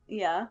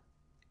 Yeah.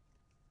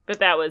 But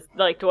that was,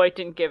 like, Dwight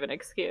didn't give an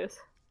excuse.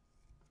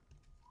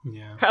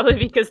 Yeah. Probably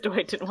because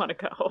Dwight didn't want to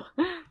go.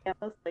 Yeah,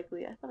 most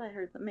likely. I thought I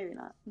heard that. Maybe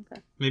not.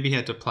 Okay. Maybe he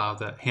had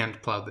to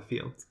hand plow the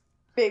field.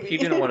 Baby. He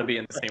didn't want to be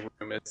in the same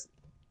room as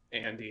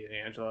Andy and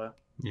Angela.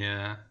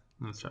 Yeah,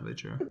 that's probably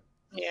true.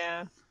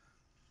 Yeah.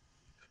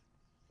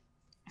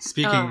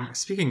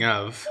 Speaking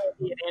of,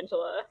 And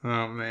Angela.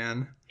 oh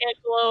man.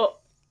 Angela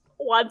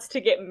wants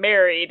to get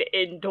married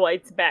in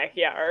Dwight's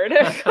backyard.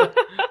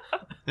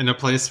 In a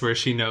place where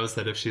she knows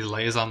that if she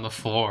lays on the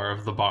floor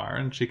of the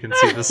barn, she can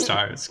see the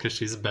stars because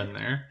she's been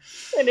there.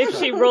 And if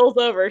she rolls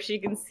over, she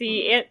can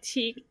see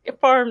antique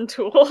farm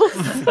tools.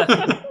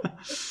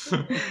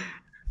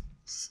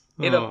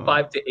 In a Oh.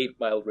 5 to 8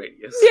 mile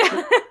radius.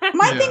 Yeah.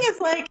 My Yeah. thing is,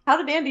 like, how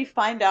did Andy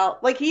find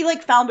out? Like, he,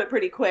 like, found it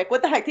pretty quick.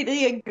 What the heck? Did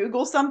he like,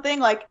 Google something?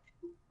 Like,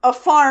 a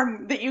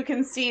farm that you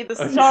can see the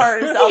Oh, yeah.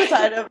 stars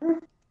outside of,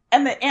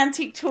 and the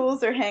antique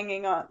tools are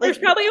hanging on. Like, There's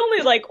probably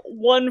only like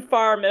one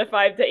farm in a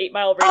 5 to 8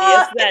 mile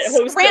radius that it's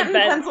hosts Scranton,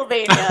 events.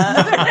 Pennsylvania.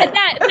 And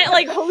that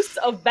like hosts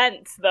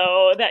events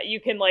though that you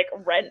can like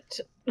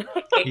rent.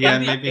 Yeah,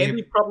 Andy, maybe-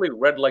 Andy probably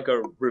read like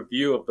a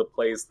review of the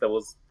place that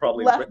was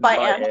probably Left written by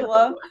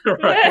Angela.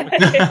 right.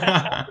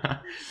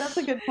 That's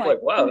a good point.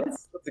 Like, wow,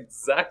 that's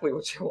exactly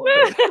what you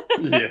wanted.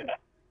 Yeah.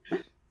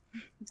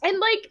 And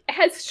like,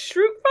 has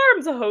Shroot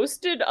Farms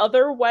hosted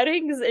other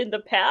weddings in the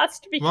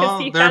past? Because Well,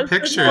 he there are has this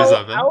pictures whole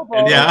of it.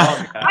 album.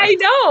 Yeah. I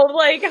know,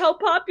 like, how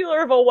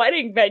popular of a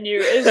wedding venue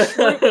is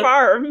Shroot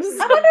Farms?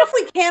 I wonder if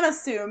we can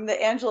assume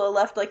that Angela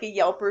left like a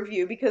Yelp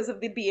review because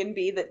of the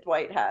B&B that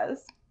Dwight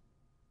has.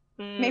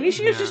 Maybe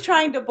she was Yeah. just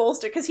trying to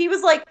bolster, because he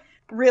was like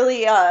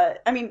really, I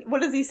mean,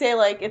 what does he say?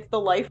 Like, it's the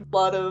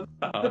lifeblood of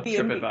the B&B.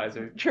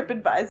 TripAdvisor.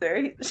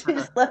 TripAdvisor. She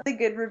just left a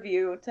good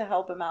review to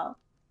help him out.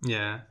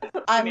 Yeah. That's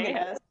what I'm Maybe.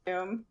 gonna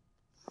assume.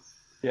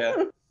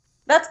 Yeah.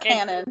 That's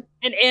canon.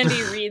 And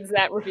Andy reads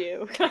that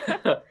review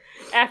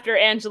after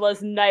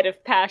Angela's night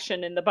of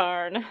passion in the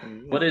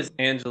barn. What is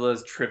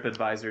Angela's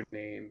TripAdvisor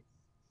name?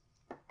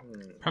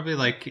 Probably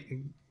like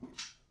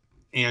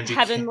Angie.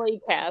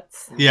 Heavenly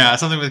Cats. Yeah,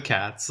 something with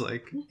cats,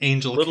 like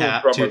Angel Little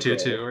Cat drummer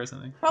 222 girl. or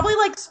something. Probably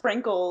like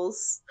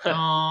Sprinkles.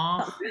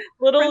 Aww.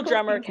 Little Sprinkles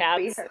drummer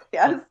seems to be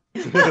cats. her-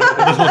 Yes.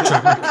 Little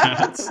drummer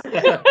cats.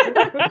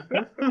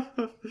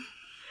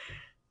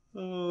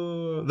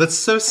 Oh, that's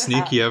so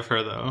sneaky of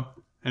her, though.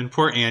 And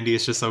poor Andy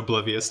is just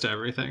oblivious to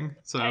everything.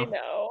 So I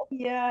know.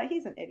 Yeah,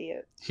 he's an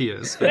idiot. he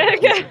is. I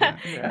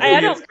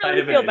He don't is kind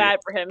really of an feel idiot. bad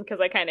for him because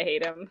I kind of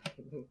hate him.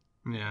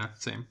 Yeah,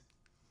 same.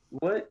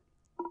 What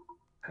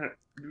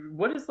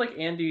is like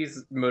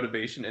Andy's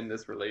motivation in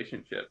this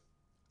relationship?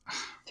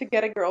 To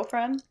get a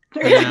girlfriend.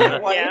 Yeah.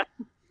 Wife. Yeah.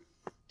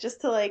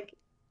 Just to like,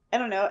 I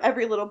don't know,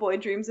 every little boy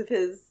dreams of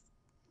his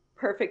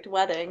perfect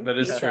wedding. That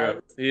is he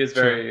true. He is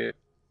very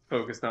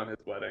focused on his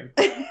wedding.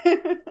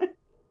 says.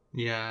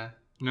 Yeah.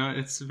 No,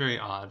 it's very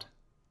odd.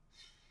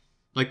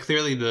 Like,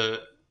 clearly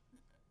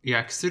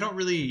yeah, because they don't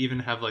really even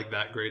have like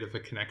that great of a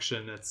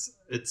connection.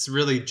 It's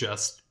really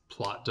just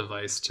plot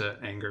device to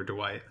anger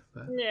Dwight.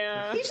 But,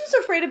 Yeah. He's just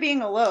afraid of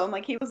being alone.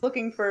 Like, he was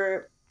looking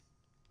for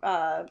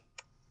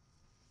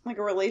like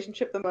a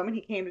relationship the moment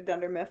he came to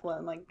Dunder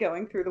Mifflin, like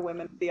going through the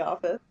women at the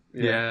office.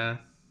 Yeah.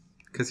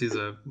 Because he's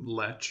a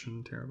lech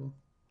and terrible.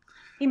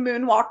 He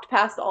moonwalked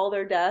past all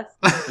their desks,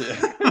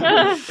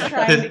 Yeah.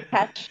 trying to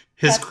catch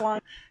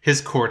one. His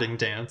courting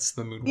dance,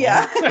 the moonwalk.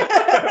 Yeah.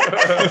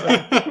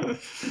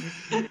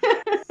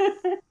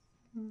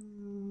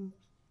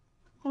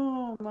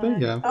 Oh my.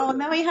 But yeah. Oh, and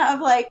then we have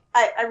like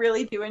I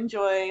really do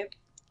enjoy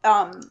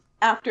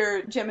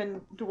after Jim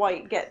and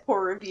Dwight get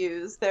poor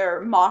reviews,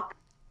 their mock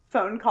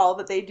phone call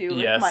that they do with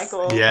Yes.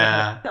 Michael,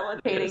 Yeah.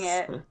 facilitating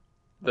Yes. it.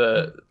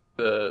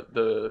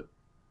 The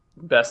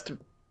best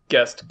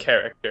guest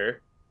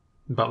character,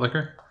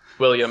 Buttlicker?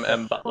 William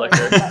M.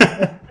 Buttlicker.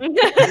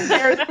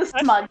 There's the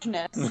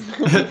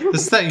smudgeness.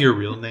 Is that your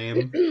real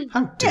name?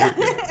 How dare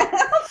you?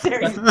 How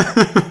dare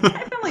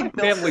you?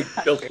 Family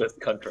built this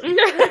country.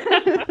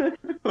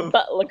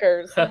 Butt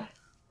lickers.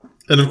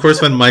 And of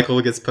course, when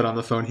Michael gets put on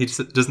the phone, he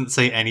just doesn't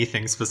say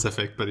anything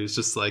specific, but he's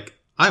just like,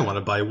 I want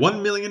to buy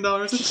 $1 million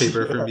of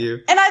paper from you.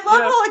 And I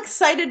love how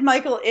excited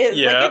Michael is.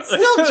 Yeah. Like, it's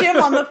still Jim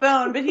on the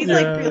phone, but he's Yeah.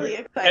 like really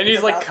excited. And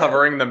he's like about it.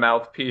 covering the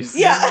mouthpiece.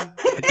 Yeah.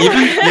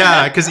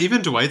 Because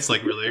even Dwight's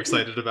like really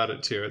excited about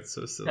it too. It's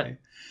so silly.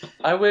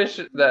 I wish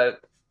that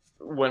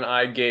when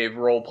I gave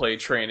roleplay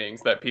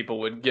trainings that people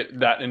would get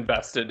that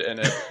invested in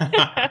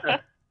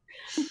it.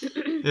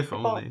 If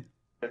only.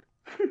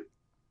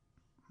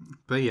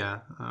 But yeah,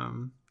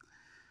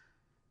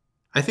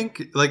 I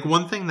think like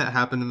one thing that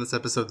happened in this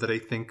episode that I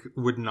think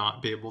would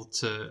not be able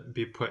to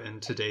be put in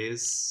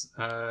today's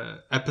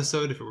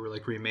episode if it were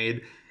like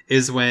remade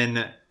is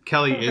when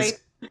Kelly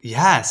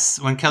is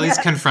when Kelly's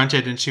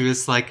confronted and she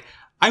was like,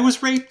 I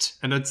was raped,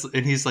 and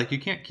he's like, you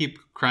can't keep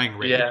crying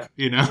rape,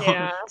 you know?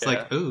 Yeah. It's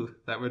like, ooh,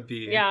 that would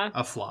be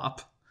a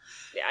flop.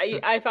 Yeah,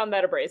 I found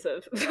that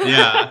abrasive.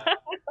 Yeah.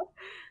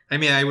 I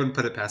mean, I wouldn't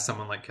put it past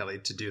someone like Kelly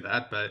to do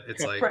that, but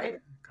it's like,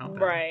 calm down.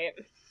 Right.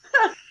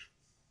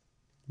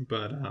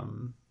 But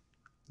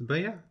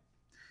yeah.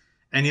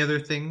 Any other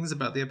things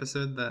about the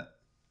episode that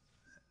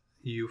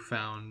you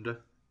found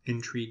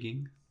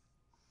intriguing?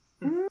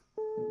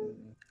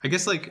 I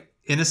guess like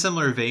in a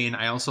similar vein,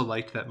 I also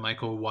liked that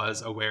Michael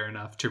was aware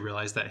enough to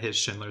realize that his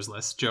Schindler's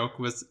List joke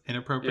was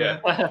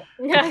inappropriate. Yeah.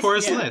 The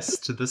Poor's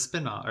List, the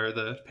spin-off or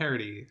the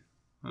parody.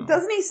 Oh.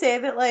 Doesn't he say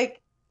that like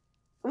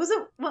what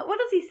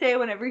does he say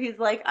whenever he's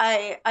like,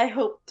 I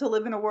hope to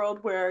live in a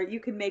world where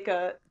you can make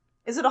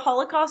is it a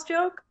Holocaust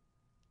joke?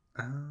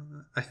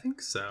 I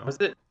think so. Was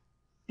it?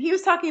 He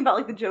was talking about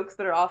like the jokes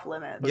that are off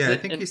limits. Yeah, Was I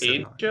it think an he said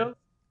AIDS joke?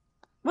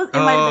 It might have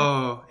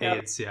Oh, been.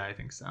 AIDS. Yeah, I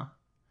think so.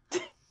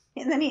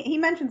 And then he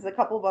mentions a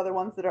couple of other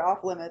ones that are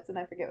off limits, and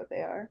I forget what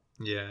they are.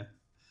 Yeah.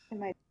 It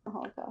might be the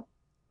Holocaust.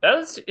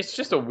 It's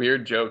just a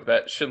weird joke,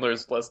 that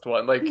Schindler's List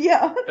one. Like,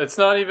 Yeah. it's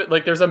not even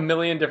like there's a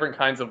million different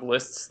kinds of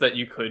lists that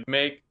you could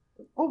make.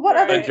 Well, what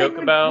other Right. thing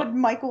Joke about- would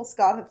Michael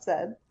Scott have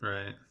said?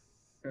 Right.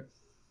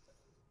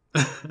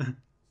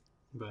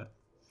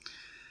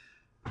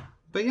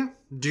 But yeah,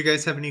 do you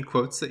guys have any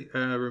quotes that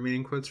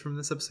remaining quotes from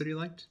this episode you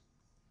liked?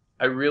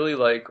 I really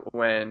like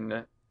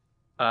when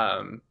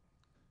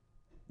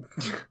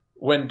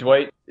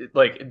Dwight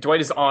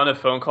is on a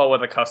phone call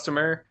with a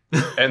customer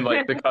and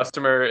like the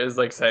customer is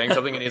like saying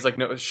something and he's like,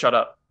 no, shut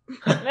up.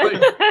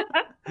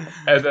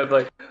 And then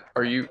like,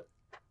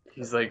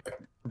 he's like,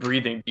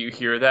 breathing, do you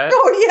hear that?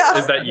 Oh yeah.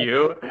 Is that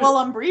you? Well,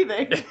 I'm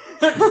breathing. He's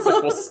like,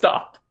 well,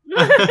 stop.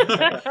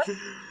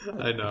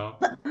 I know.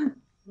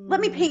 Let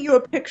me paint you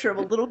a picture of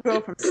a little girl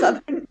from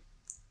southern.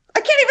 I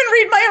can't even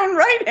read my own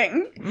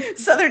writing.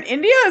 Southern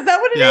India, is that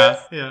what it is?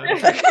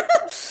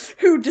 Yeah.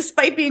 Who,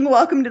 despite being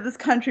welcomed to this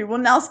country, will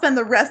now spend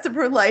the rest of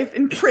her life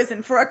in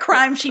prison for a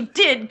crime she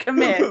did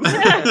commit.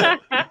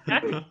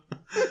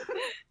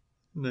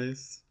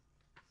 Nice.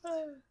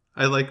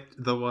 I like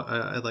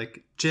I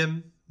like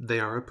Jim. They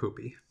are a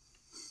poopy.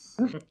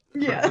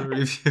 Yeah. The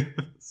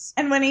reviews.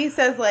 And when he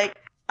says like,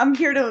 I'm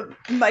here to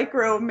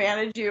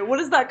micromanage you. What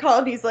is that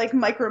called? He's like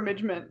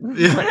micromanagement.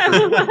 Yeah.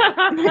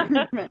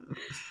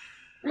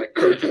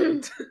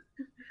 Micromanagement.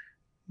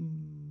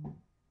 I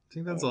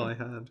think that's all I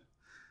had.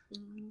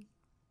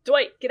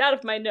 Dwight, get out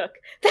of my nook.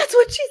 That's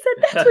what she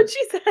said. That's what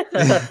she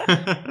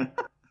said.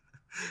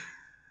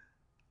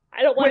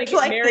 I don't want to Which, get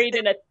like, married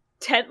in a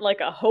tent like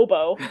a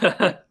hobo.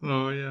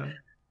 Oh yeah.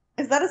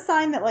 Is that a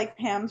sign that like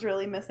Pam's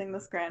really missing the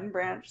Scranton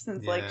branch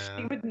since like Yeah.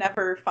 she would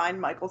never find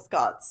Michael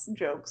Scott's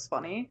jokes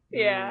funny?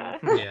 Yeah.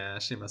 Yeah,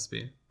 she must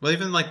be. Well,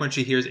 even like when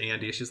she hears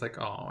Andy, she's like,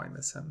 "Oh, I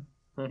miss him."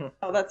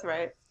 Oh, that's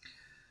right.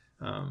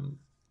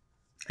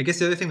 I guess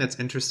the other thing that's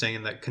interesting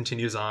and that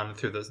continues on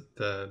through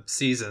the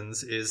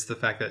seasons is the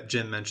fact that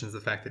Jim mentions the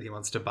fact that he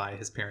wants to buy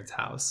his parents'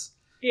 house,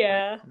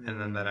 Yeah. and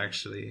then that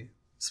actually,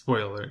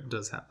 spoiler alert,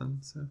 does happen.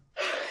 So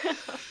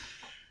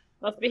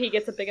Must be he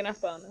gets a big enough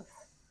bonus.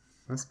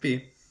 must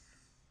be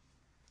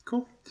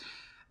cool.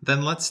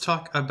 Then let's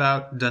talk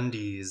about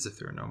Dundees. If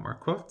there are no more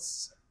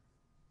quotes,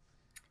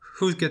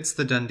 who gets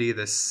the Dundee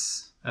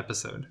this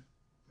episode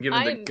Give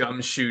him the I'm-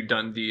 gumshoe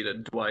Dundee to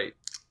Dwight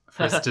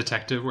for his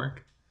detective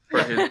work?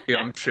 for his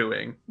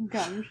gumshoeing.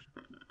 Gum.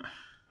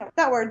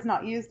 That word's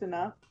not used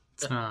enough.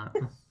 It's not.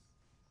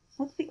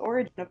 What's the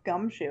origin of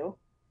gumshoe?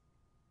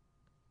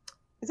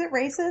 Is it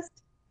racist?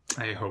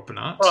 I hope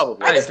not.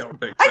 Probably. I don't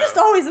think. I so. just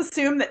always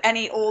assume that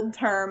any old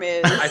term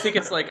is. I think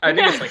it's like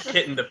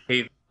hitting the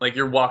pavement. Like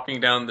you're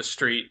walking down the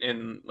street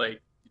and like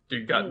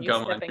you got You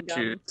gum on sniffing your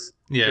gum. shoes.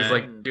 Yeah. It's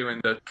like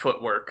doing the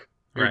footwork.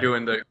 You're Right.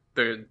 doing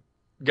the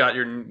got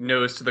your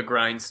nose to the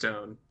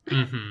grindstone.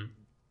 Mm-hmm.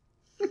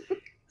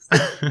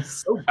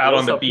 So Out on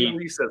gross the how people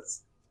beat. used to-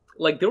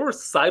 Like there were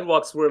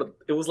sidewalks where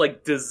it was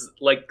like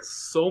like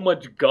so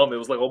much gum. It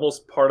was like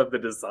almost part of the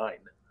design.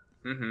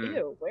 Mm-hmm.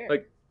 Ew, where?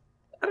 Like,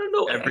 I don't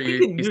know. I Every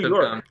think in piece New of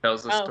York, gum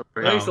tells a Oh. story.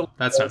 Right. Oh,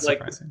 that's not Like-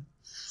 surprising.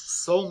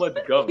 so much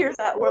gum. Here's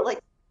that where like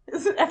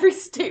isn't every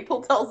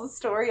staple tells a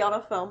story on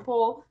a phone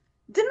pole?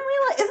 Didn't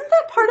we like? Isn't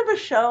that part of a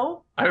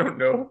show? I don't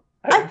know.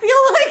 I feel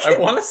I like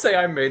want to say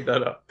I made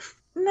that up.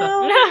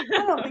 no, I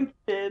don't think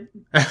you did.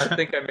 I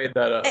think I made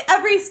that up.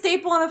 Every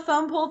staple on a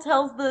phone pole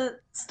tells the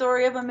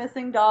story of a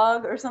missing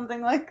dog or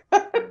something like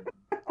that.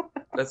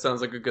 That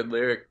sounds like a good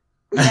lyric.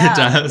 Yeah. It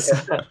does.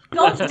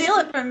 Don't steal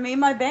it from me.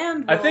 My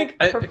band. I will think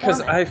perform because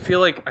it. I feel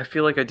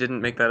like I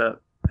didn't make that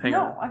up. Hang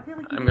no, on. I feel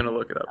like you I'm did. gonna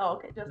look it up. Oh,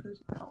 okay. Justin's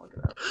just gonna look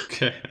it up.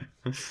 Okay.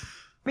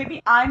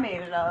 Maybe I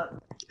made it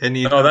up.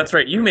 Any Oh, that's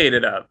right. You made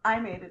it up. I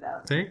made it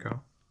up. There you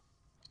go.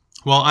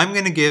 Well, I'm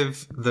gonna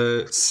give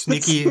the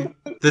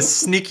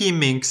sneaky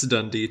minx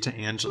Dundee to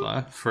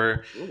Angela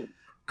for Ooh.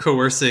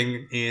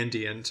 coercing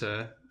Andy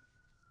into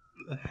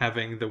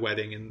having the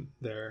wedding in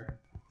their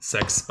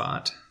sex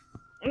spot.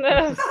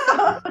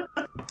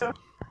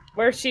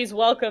 Where she's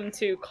welcome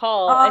to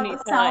call Oh,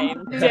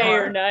 anytime, sounds day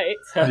or good. night,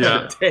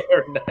 Yeah. Day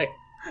or night.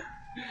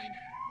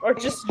 or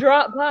just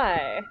drop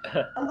by.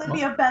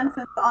 Olivia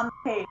Benson's on the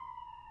page.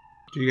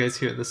 Do you guys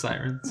hear the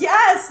sirens?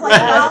 Yes, like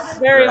Yes, loud as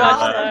very loud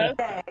much as so.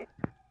 day.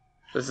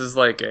 This is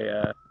like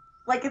a.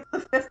 Like it's the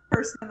fifth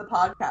person in the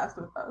podcast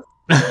with us.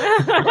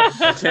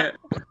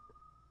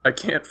 I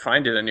can't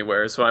find it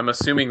anywhere, so I'm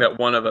assuming that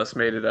one of us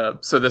made it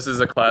up. So this is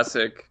a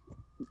classic.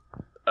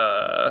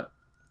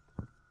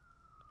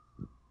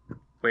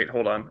 Wait,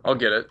 hold on. I'll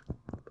get it.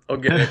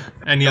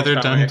 Any Don't other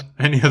tell me.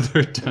 any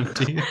other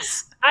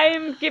Dundees?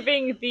 I'm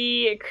giving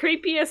the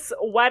creepiest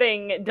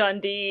wedding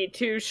Dundee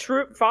to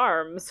Shroot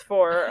Farms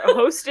for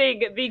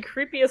hosting the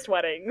creepiest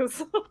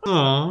weddings.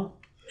 Aww.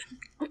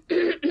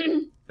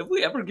 Have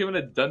we ever given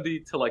a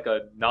Dundee to like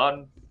a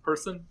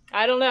non-person?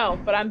 I don't know,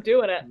 but I'm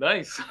doing it.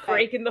 Nice.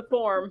 Breaking the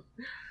form.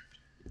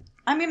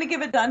 I'm gonna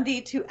give a Dundee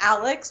to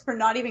Alex for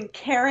not even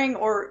caring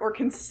or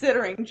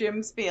considering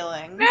Jim's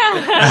feelings.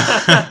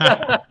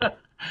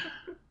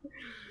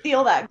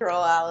 Steal that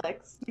girl,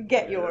 Alex. You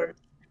get yours.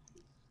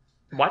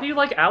 Why do you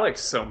like Alex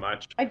so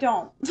much? I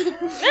don't. You know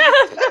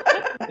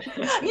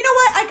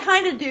what? I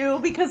kind of do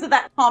because of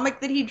that comic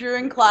that he drew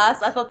in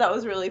class. I thought that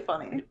was really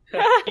funny.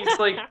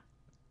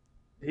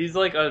 He's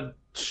like a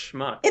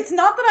schmuck. It's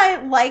not that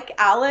I like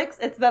Alex,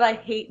 it's that I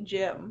hate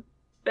Jim.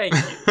 Thank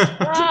you.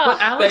 Ah, But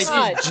Alex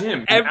God. is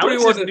Jim.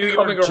 Everyone Alex is New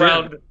coming York Jim.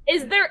 around.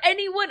 Is there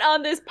anyone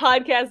on this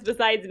podcast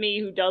besides me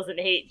who doesn't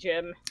hate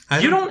Jim?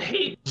 You don't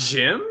hate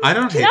Jim? I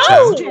don't hate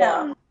No! Jim.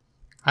 Jim.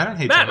 I don't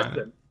hate Jim. either.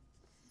 Madison.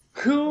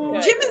 Who?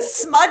 Yeah. Jim is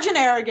smudge and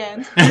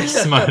arrogant.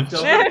 Smudge.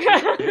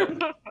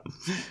 Don't-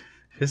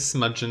 His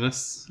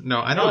smudginess.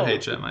 No, I don't No.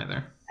 hate Jim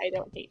either. I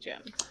don't hate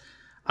Jim.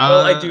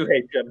 Well, I do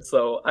hate Jim,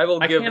 so I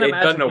will I give can't a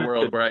imagine a Dundee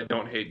world to- where I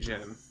don't hate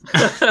Jim.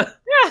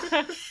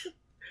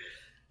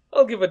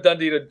 I'll give a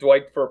Dundee to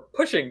Dwight for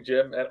pushing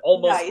Jim and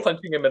almost Nice.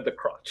 punching him in the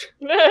crotch.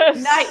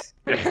 Nice.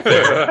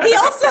 He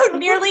also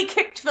nearly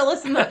kicked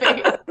Phyllis in the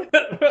face.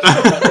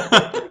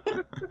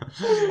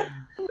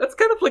 That's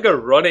kind of like a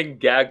running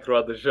gag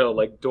throughout the show,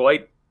 like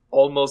Dwight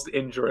almost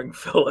injuring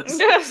Phyllis.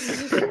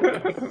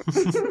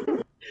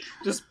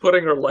 Just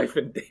putting her life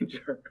in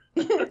danger.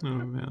 Oh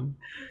man.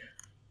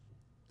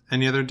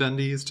 Any other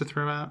Dundees to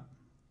throw out?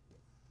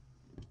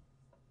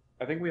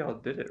 I think we all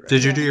did it, right?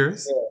 Did you do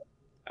yours?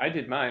 I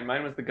did mine.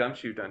 Mine was the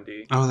Gumshoe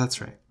Dundee. Oh, that's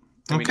right.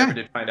 And we never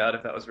Okay. did find out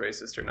if that was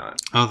racist or not.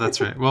 Oh,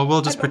 that's right. Well,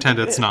 we'll just don't pretend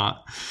think it's it is.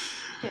 not.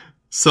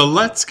 So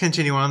let's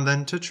continue on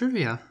then to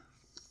trivia.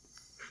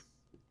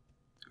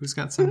 Who's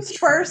got some? Whose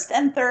first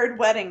and third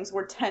weddings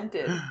were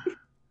tented?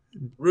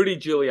 Rudy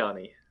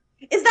Giuliani.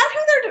 Is that who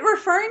they're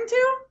referring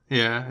to?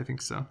 Yeah, I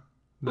think so.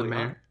 The Giuliani.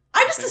 mayor.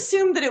 I just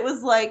assumed that it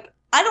was like,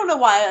 I don't know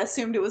why I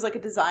assumed it was like a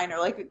designer,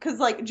 like, because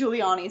like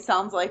Giuliani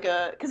sounds like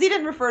a, because he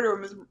didn't refer to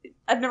him as,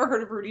 I've never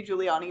heard of Rudy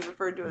Giuliani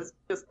referred to as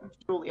just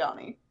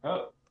Giuliani.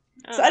 Oh.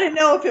 So I didn't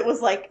know if it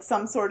was like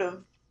some sort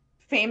of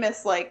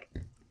famous, like,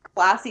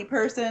 classy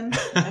person,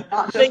 and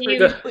not So just you-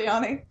 Rudy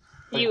Giuliani.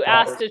 You Like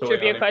asked a Robert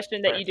trivia Giuliani.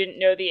 question that Right. you didn't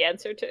know the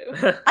answer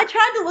to. I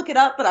tried to look it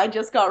up, but I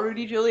just got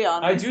Rudy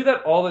Giuliani. I do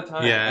that all the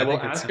time. Yeah, I I will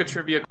think it's ask a him.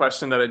 trivia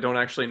question that I don't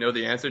actually know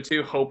the answer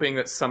to, hoping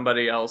that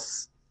somebody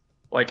else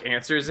like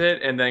answers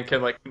it and then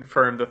can like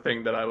confirm the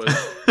thing that I was.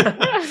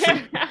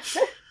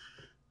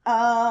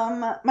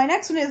 My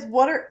next one is,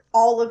 what are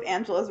all of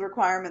Angela's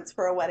requirements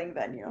for a wedding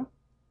venue?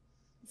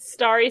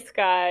 Starry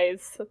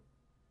skies,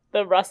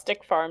 the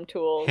rustic farm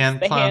tools, the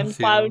Hand-plowed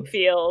hand-plowed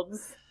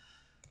fields,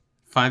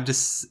 5 to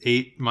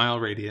 8 mile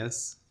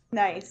radius.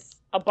 Nice.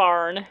 a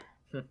barn.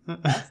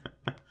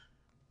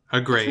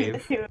 A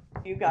grave.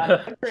 You got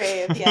it. A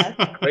grave, yes.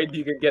 Grave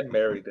you can get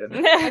married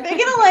in. Are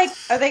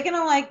they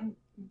gonna like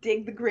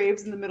dig the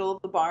graves in the middle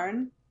of the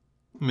barn?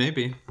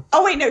 Maybe.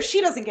 Oh wait, no, she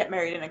doesn't get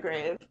married in a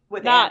grave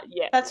with Not Anne.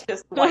 yet. That's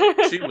just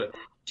one. She will.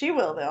 She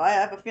will though. I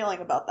have a feeling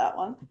about that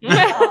one.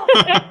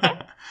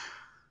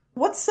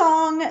 What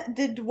song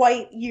did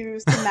Dwight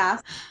use to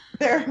mask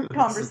their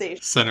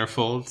conversation?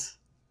 Centerfold.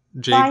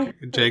 Bye.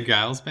 Jay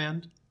Giles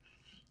band?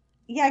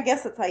 Yeah, I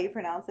guess that's how you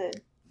pronounce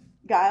it.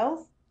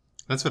 Giles?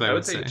 That's what I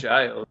would say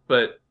Giles,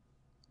 but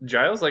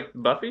Giles like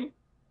Buffy?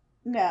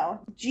 No,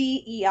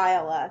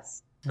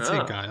 Geils. I'd say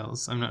Ah.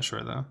 Giles. I'm not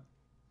sure though.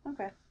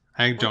 Okay.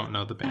 I don't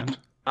know the band.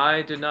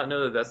 I did not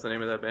know that that's the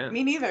name of that band.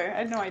 Me neither. I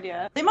had no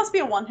idea. They must be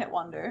a one-hit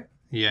wonder.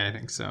 Yeah, I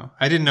think so.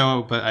 I didn't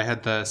know, but I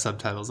had the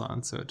subtitles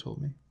on, so it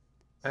told me.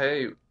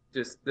 I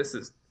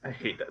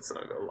hate that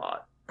song a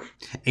lot.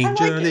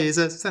 Angel it. is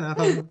a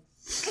centerfold.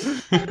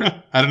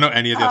 I don't know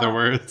any of the other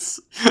words.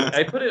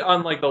 I put it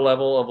on like the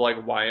level of like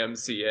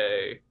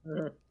YMCA.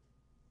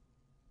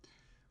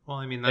 Well,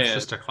 I mean, that's Man.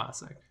 just a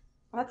classic.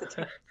 That's a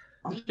terrible.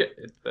 Yeah,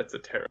 that's a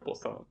terrible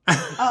song.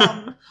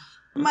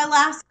 My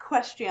last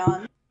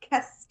question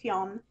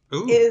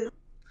Ooh. is,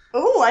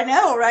 oh, I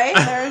know,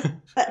 right?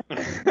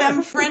 There's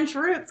them French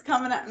roots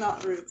coming out,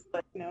 not roots,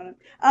 but you know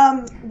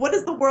what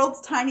is the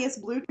world's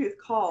tiniest Bluetooth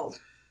called?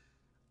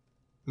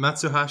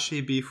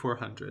 Matsuhashi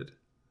B400.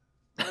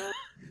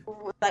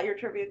 Was that your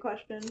trivia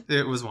question?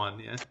 It was one,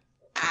 yeah.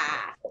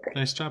 Ah,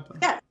 Nice job, though.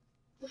 yeah.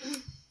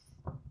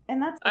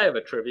 And that's I have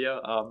a trivia.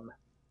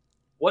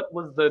 What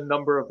was the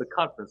number of the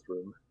conference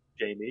room,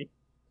 Jamie?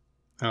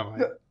 Oh,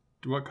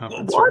 what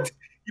conference? What?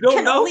 You don't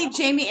Can know? only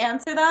Jamie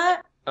answer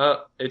that?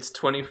 It's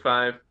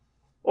 25,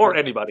 Or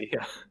anybody,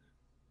 yeah.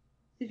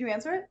 Did you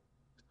answer it?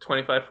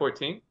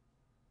 2514.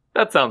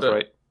 That sounds The-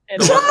 right. And-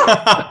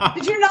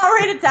 Did you not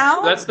write it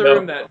down? That's the No.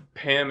 room that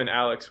Pam and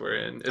Alex were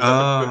in. Is that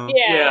Oh.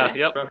 yeah.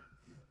 Yep.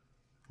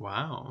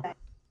 Wow.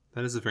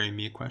 That is a very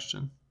me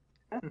question.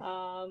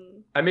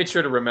 I made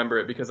sure to remember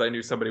it because I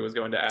knew somebody was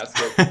going to ask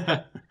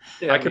it.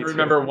 Yeah, I me could too.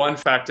 remember one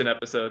fact an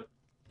episode.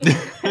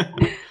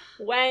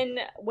 when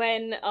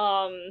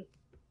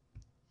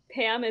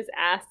Pam is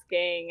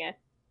asking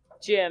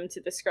Jim to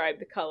describe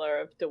the color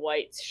of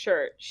Dwight's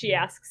shirt, she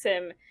asks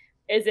him,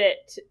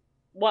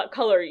 what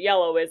color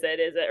yellow is it,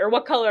 or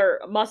what color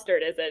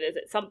mustard is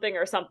it something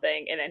or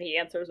something? And then he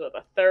answers with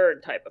a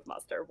third type of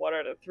mustard. What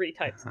are the three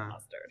types of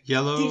mustard?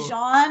 Yellow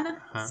Dijon,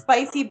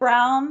 spicy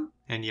brown.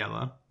 and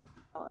yellow.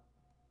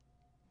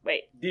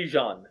 Wait,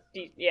 Dijon.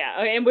 yeah,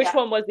 okay, and which Yeah.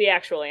 one was the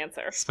actual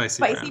answer?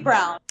 Spicy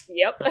brown.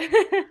 Yep.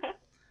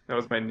 That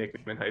was my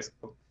nickname in high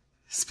school.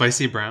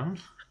 Spicy brown?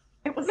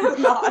 It was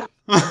not.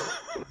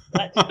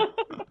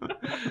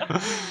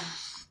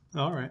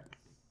 All right.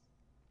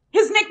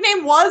 His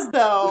nickname was,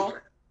 though,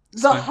 the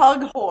Sorry.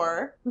 Hug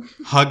Whore.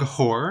 Hug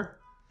whore?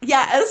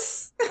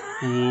 Yes.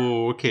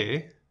 Ooh,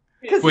 okay.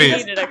 Because Wait.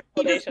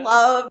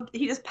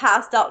 he just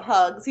passed out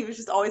hugs. He was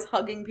just always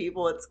hugging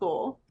people at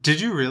school.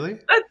 Did you really?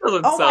 That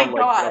doesn't Oh my sound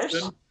like gosh.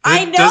 Justin. I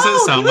It know. doesn't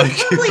sound he was like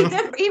totally you.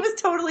 different. He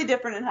was totally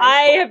different in I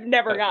high school. have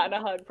never gotten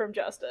a hug from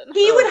Justin.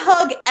 He would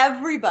hug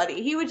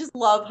everybody. He would just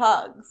love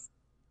hugs.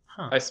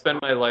 Huh. I spend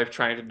my life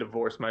trying to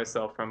divorce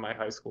myself from my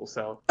high school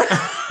self.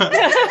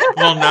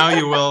 Well, now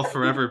you will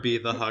forever be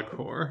the hug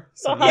whore.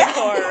 So The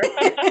hug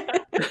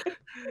whore.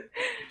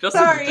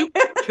 Justin, Sorry. did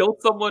you kill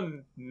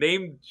someone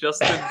named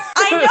Justin?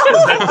 I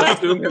Does that know.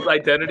 assume his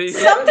identity?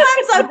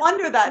 Sometimes I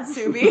wonder that,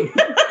 Sumi.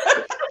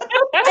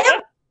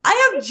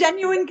 I have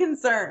genuine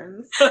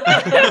concerns.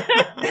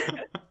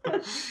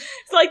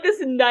 It's like this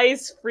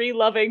nice,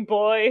 free-loving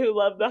boy who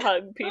loved to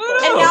hug people.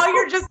 And now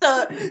you're just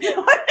a And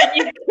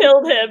you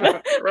killed him.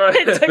 Right.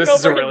 It took This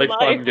is a over his really life.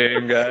 fun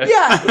game, guys.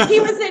 yeah. He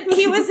was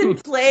in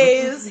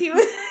plays. He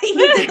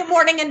did the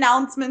morning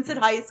announcements in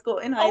high school.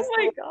 Oh my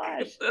school.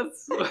 gosh.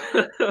 That's...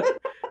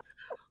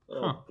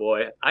 Oh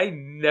boy, I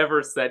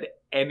never said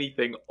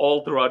anything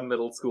all throughout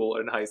middle school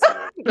and high school.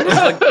 I was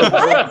like the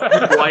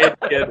most quiet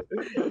kid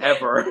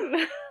ever.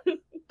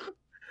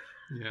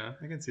 yeah,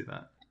 I can see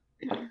that.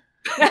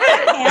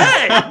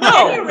 Hey, no,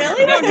 Can you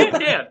really? no, you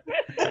can't.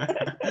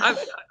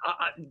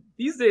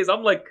 These days,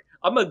 I'm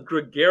a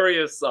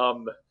gregarious.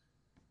 I'm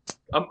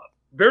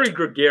very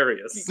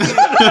gregarious.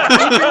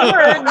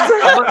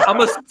 I'm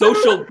a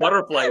social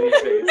butterfly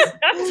these days.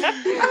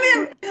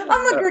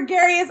 I'm a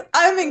gregarious.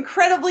 I'm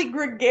incredibly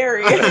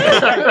gregarious.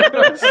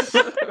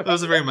 That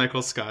was a very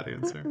Michael Scott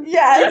answer.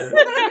 Yes.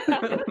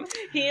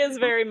 He is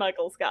very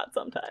Michael Scott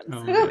sometimes.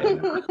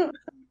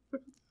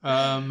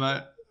 Oh,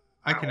 man.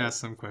 I can ask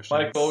some questions.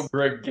 Michael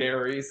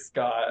Gregory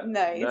Scott.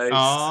 Nice. Nice.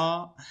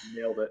 Aw.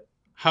 Nailed it.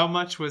 How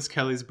much was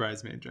Kelly's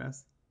bridesmaid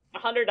dress?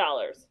 $100.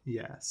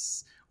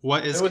 Yes.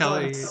 What It is was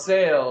Kelly? on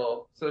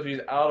sale, so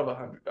she's out of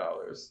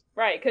 $100.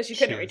 Right, because she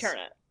couldn't She is. return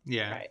it.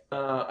 Yeah. Right.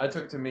 I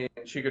took to me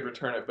and she could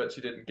return it, but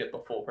she didn't get the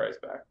full price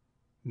back.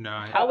 No.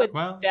 How would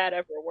well, that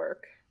ever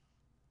work?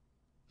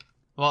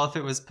 well, if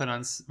it was put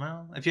on,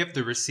 if you have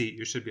the receipt,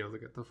 you should be able to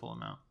get the full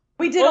amount.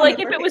 We did. Well, on like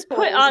the if it was birthday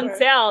put polls, on or-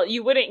 sale,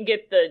 you wouldn't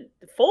get the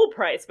full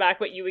price back,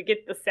 but you would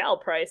get the sale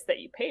price that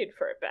you paid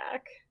for it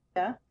back.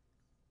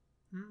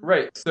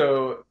 Right.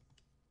 So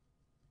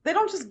They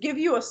don't just give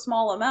you a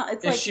small amount.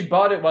 It's if like she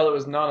bought it while it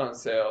was not on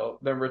sale,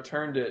 then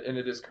returned it, and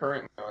it is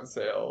currently on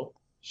sale,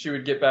 she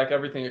would get back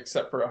everything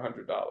except for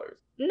 $100.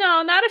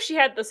 No, not if she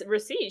had the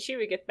receipt. She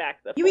would get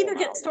back the you full either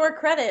get amount. store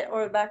credit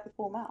or back the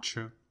full amount.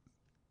 True.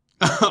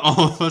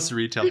 All of us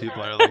retail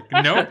people are like,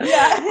 nope.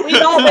 Yeah.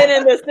 We've all been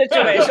in this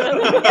situation.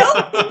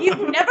 Nope,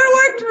 you've never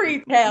worked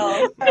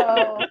retail,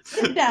 so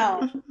sit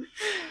down.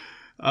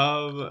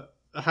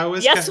 How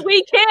is Yes,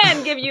 we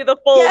can give you the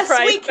full Yes,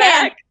 price we can.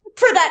 back.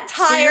 For that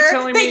So you're tire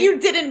telling that me- you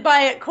didn't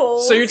buy at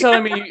Kohl's. So you're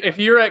telling me if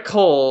you're at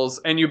Kohl's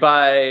and you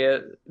buy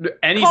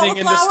anything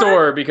in the Cauliflower?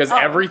 store because Oh.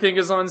 everything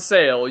is on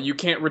sale, you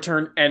can't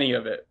return any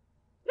of it?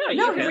 No, you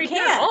No, can you return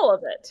can't. all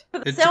of it. for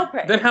the It's- sale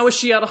price. Then how is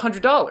she out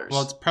 $100?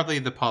 Well, it's probably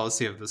the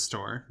policy of the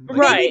store. Like,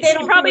 Right. they She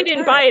don't probably return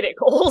didn't buy it at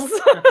Kohl's.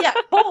 Yeah,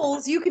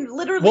 Kohl's, you can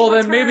literally. Well,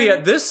 then maybe return-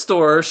 at this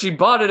store she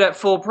bought it at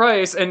full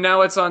price and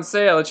now it's on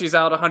sale and she's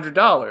out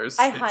 $100.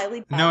 I highly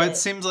doubt No, it. it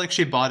seems like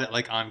she bought it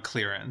like on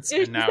clearance,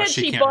 She and now said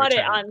she she can't bought it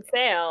return on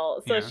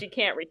sale, so Yeah. she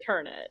can't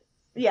return it.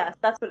 Yes,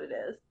 that's what it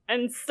is.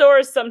 And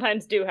stores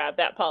sometimes do have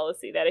that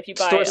policy that if you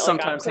buy Stores it like,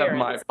 sometimes on have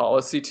my clearance.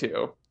 policy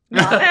too.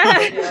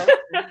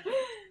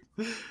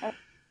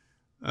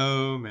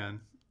 Oh man.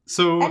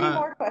 So Any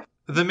more questions?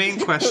 the main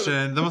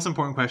question, the most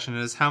important question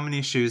is, how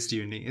many shoes do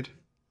you need?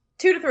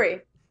 2 to 3.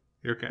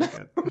 You're okay,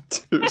 good.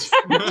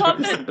 I love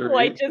that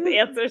Dwight just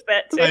answers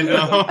that too. I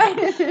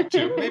know.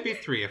 2, maybe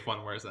 3 if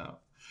one wears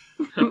out.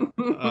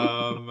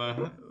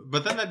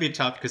 But then that'd be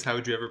tough because how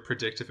would you ever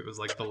predict if it was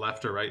like the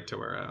left or right to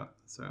wear out?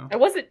 So. I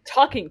wasn't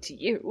talking to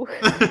you.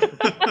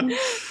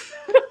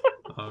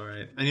 All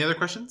right. Any other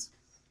questions?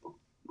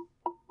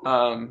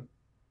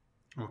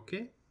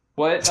 Okay.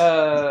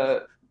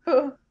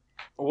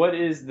 What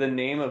is the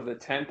name of the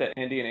tent that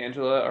Andy and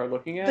Angela are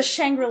looking at? The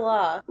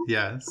Shangri-La.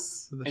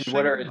 Yes. The And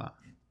what are Shangri-La.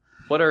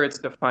 What are its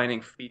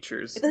defining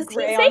features? It's Does he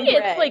gray say on it's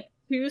gray. like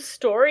 2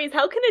 stories?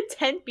 How can a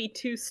tent be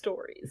 2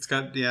 stories? It's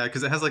got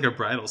because it has like a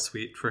bridal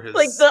suite for his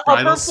Like the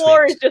bridal upper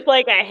floor suite. is just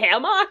like a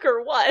hammock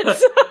or what?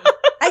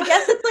 I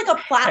guess it's like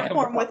a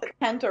platform with a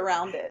tent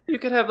around it. You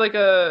could have like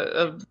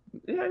you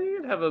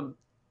could have a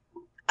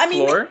I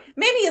mean, floor.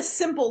 maybe a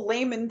simple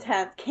layman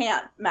tent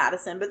can't,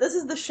 Madison, but this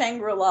is the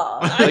Shangri-La.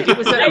 Like it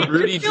was I at just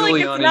Rudy feel like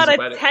it's Giuliani's not a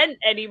wedding. tent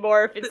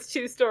anymore if it's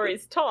 2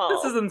 stories tall.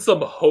 This isn't some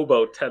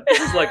hobo tent.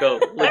 This is like a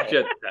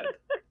legit tent.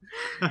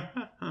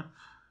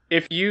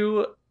 If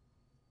you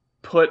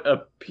put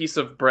a piece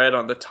of bread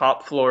on the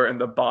top floor and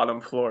the bottom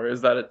floor,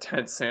 is that a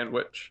tent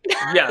sandwich?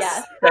 Yes,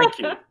 Yes. thank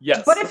you.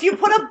 Yes. But if you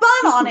put a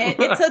bun on it,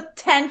 it's a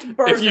tent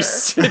burger. If you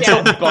sit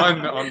a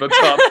bun on the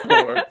top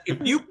floor. If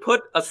you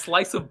put a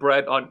slice of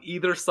bread on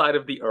either side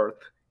of the earth,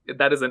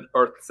 that is an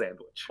earth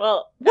sandwich.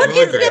 Well, What is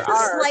it there if a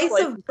are slice of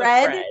slices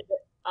bread-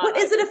 on What it.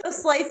 is it if a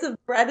slice of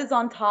bread is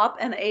on top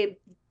and a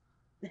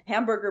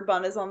hamburger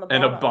bun is on the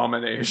An bottom?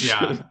 abomination.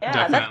 Yeah,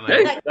 Yeah,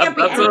 definitely. That can't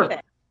be That's a- anything.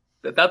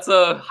 That's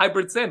a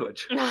hybrid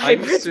sandwich.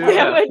 Hybrid assume-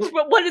 sandwich?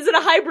 But what is it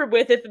a hybrid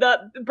with if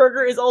the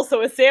burger is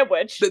also a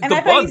sandwich? The, And the I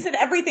thought bun. you said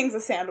everything's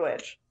a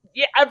sandwich.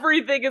 Yeah,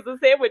 everything is a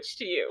sandwich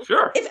to you.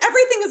 Sure. If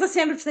everything is a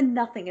sandwich, then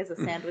nothing is a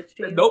sandwich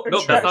to you. Nope, For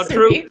nope, sure, that's not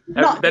Susie. true.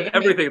 Not Then Jamie.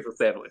 everything is a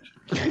sandwich.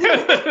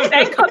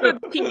 That cup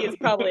of tea is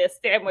probably a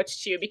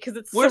sandwich to you because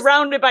it's Where's-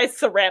 surrounded by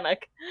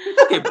ceramic.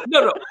 Okay,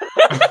 no.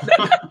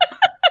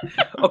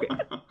 Okay,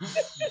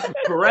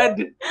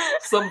 bread,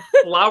 some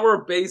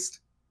flour-based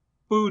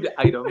food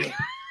item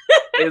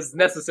is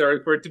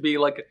necessary for it to be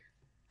like,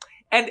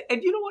 and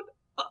you know what?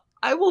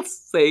 I will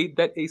say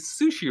that a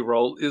sushi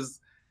roll is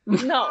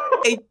No.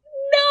 A-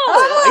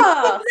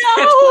 Ah!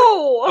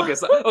 No! okay.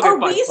 So Are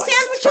fine, we fine.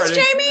 sandwiches, Starting-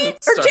 Jamie? Or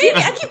starting-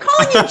 Jamie? I keep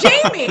calling you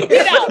Jamie.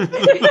 Get out.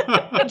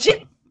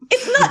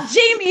 It's not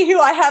Jamie who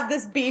I have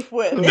this beef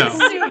with. No. It's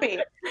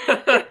Subi.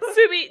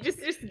 Sumi,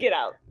 just get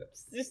out.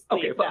 Just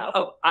Okay, leave fine.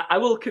 now. I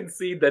will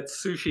concede that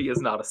sushi is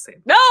not a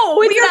sandwich. No,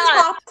 it's We are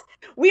not. topped.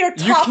 We are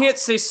You topped. can't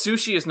say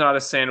sushi is not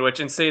a sandwich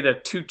and say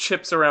that 2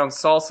 chips around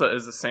salsa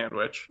is a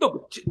sandwich. No,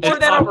 but Or It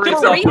that a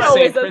operates off the burrito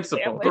same is a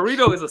principle. sandwich.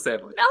 burrito is a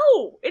sandwich.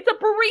 No, it's a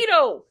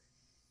burrito.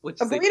 Which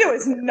A burrito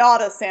is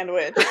not a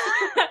sandwich.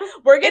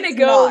 We're gonna It's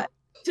go not.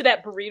 to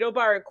that burrito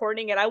bar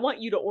recording, and I want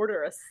you to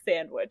order a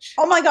sandwich.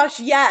 Oh my gosh,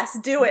 yes,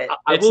 do it.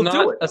 I It's will not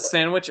do it. a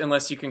sandwich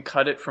unless you can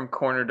cut it from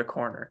corner to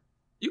corner.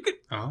 You could.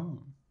 Oh,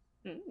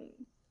 Mm.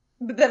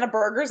 But then a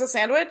burger's a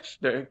sandwich?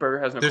 The burger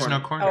has no there's corner.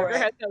 no corner. Oh, Burger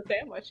right. has no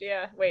sandwich.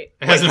 Yeah, wait.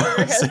 It has Wait, no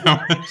burger has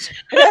sandwich.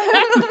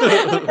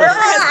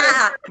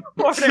 Ah!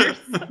 corners.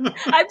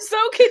 I'm so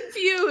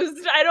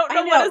confused. I don't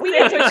know, I know, what a we need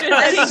to sandwich is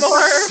cleanse-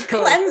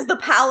 anymore. Cleanse the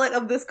palate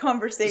of this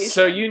conversation.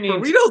 So you need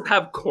Burritos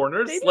have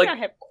corners. They do Like not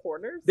have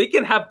corners. they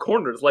can have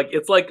corners. Like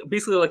it's like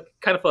basically like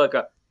kind of like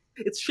a.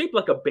 It's shaped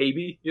like a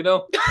baby, you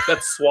know,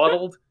 that's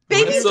swaddled.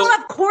 Babies So- don't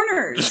have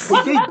corners.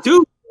 They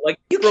do. Like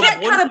You from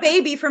can't one- cut a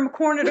baby from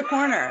corner to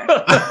corner.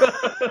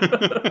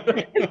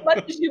 As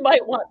much as you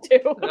might want to. I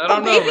A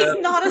don't know, baby's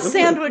man. not a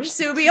sandwich,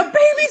 Subi. A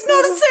baby's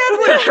not a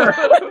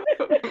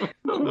sandwich.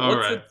 All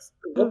right.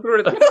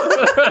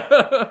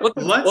 What's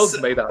Let's-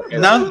 clothes made out of?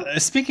 Now,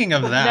 speaking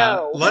of that,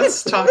 No.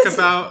 let's talk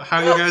about how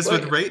you guys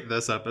would rate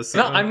this episode.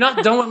 No, I'm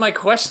not done with my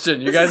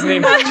question. You guys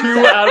named 2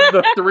 out of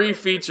the 3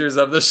 features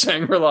of the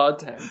Shangri-La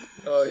tent.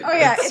 Oh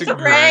yeah, It's it's a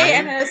gray gray.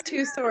 and it has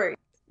 2 stories.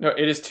 No,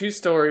 it is 2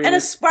 stories. And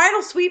a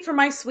bridal suite for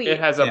my suite. It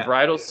has a Yeah.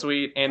 bridal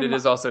suite, and it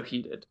is also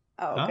heated.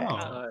 Oh, okay.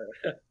 Oh.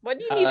 What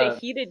do you need a Uh,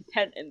 heated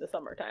tent in the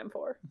summertime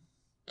for?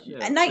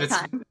 Yeah. At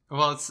nighttime.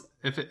 Well,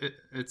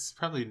 it's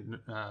probably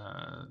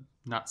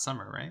not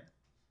summer, right?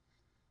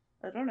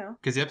 I don't know.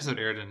 Because the episode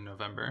aired in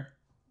November.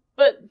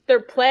 But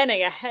they're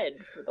planning ahead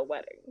for the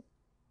wedding,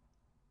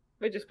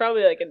 which is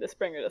probably like in the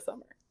spring or the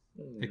summer.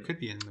 It could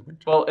be in the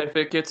winter. Well, if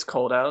it gets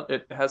cold out,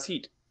 it has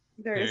heat.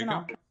 There There is you an go.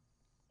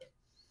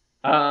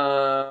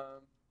 option.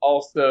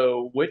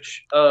 Also,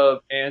 which of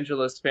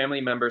Angela's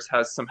family members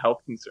has some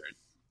health concerns?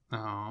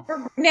 Oh.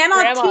 Nana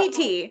Grandma.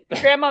 Titi.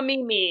 Grandma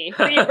Mimi,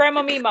 free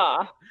Grandma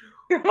Mima.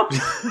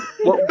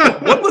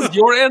 What was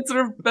your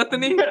answer,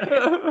 Bethany?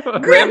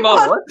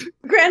 Grandma what?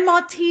 Grandma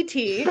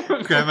Titi.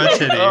 Grandma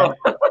Titty. Oh,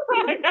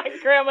 I got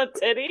Grandma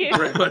Titty.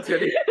 Grandma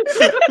Titty.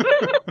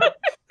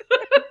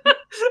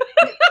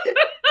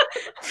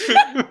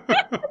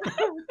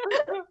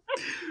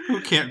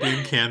 Who can't be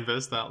in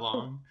canvas that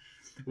long?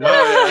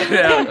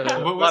 Yeah,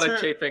 a What was lot her-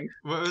 of chafing.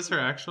 What was her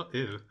actual?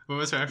 Ew. What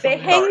was her actual? They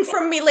name? hang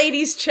from me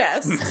lady's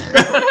chest.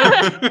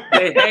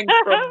 They hang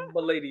from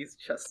the lady's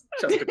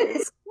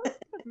chesticles.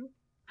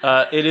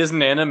 It is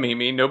Nana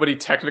Mimi. Nobody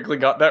technically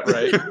got that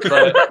right,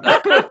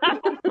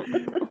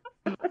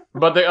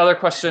 but the other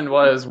question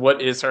was,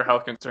 what is her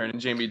health concern? And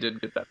Jamie did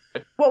get that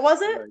right. What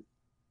was it?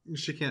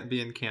 She can't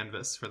be in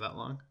canvas for that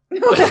long.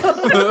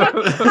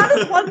 How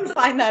does one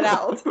find that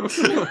out?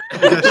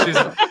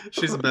 Yeah,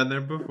 she's been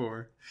there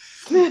before.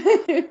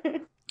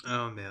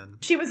 Oh man,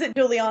 She was at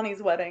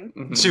Giuliani's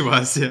wedding. she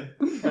was. Yeah.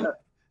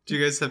 Do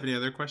you guys have any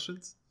other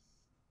questions?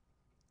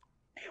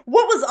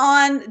 What was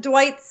on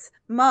Dwight's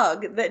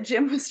mug that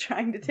Jim was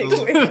trying to take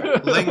away from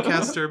him?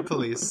 Lancaster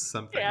Police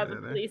something. Yeah, or the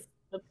other.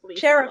 police.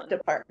 Sheriff one.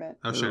 Department.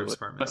 Oh, Sheriff's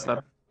Department. That's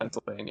not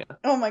Pennsylvania.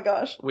 Oh my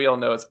gosh. We all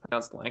know it's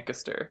pronounced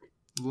Lancaster.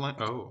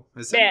 Oh,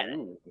 is it?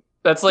 Man,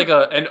 That's like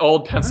an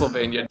old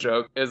Pennsylvania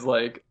joke. Is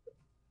like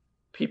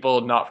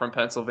people not from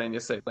Pennsylvania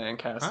say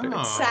Lancaster.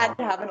 Oh. Sad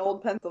to have an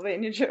old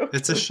Pennsylvania joke.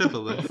 It's a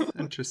shibboleth.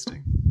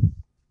 Interesting.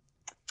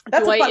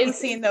 That's Dwight a funny is-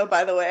 scene though,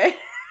 by the way.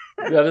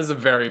 That is a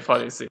very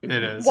funny scene.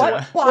 It is. What?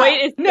 Yeah. Why?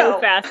 Dwight is no.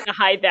 so fast to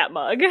hide that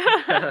mug.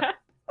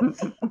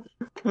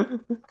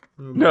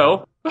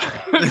 No.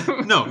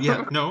 No.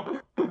 Yeah. No.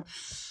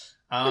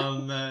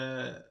 All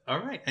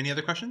right. Any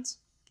other questions?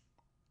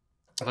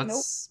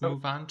 Let's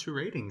move on to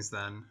ratings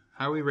then.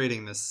 How are we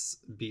rating this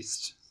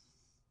beast?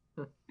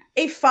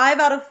 A 5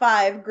 out of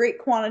 5. Great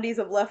quantities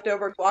of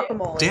leftover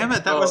guacamole. Damn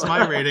it! That was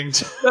my rating.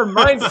 Too.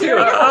 Mine too.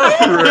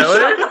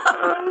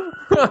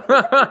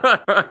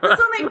 This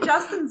will make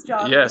Justin's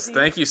job Yes, easy.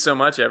 thank you so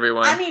much,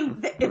 everyone. I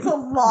mean, it's a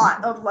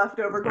lot of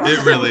leftover guacamole.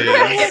 It really is.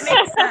 It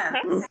makes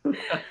sense.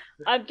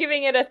 I'm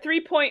giving it a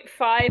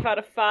 3.5 out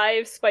of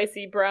 5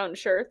 spicy brown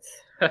shirts.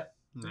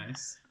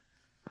 Nice.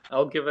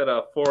 I'll give it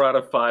a 4 out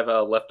of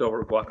 5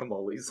 leftover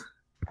guacamoles.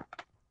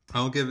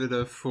 I'll give it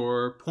a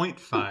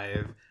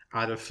 4.5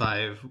 out of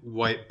 5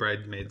 white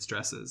bridesmaids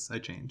dresses. I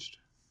changed.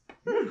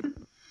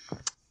 And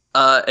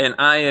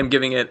I am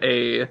giving it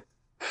a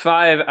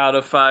 5 out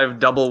of 5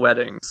 double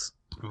weddings.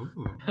 Ooh.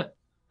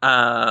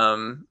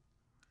 5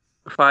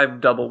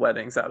 double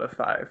weddings out of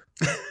 5.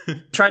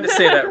 Trying to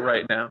say that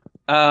right now.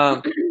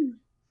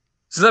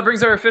 So that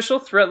brings our official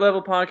threat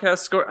level podcast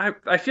score.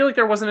 I feel like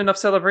there wasn't enough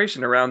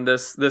celebration around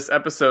this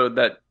episode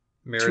that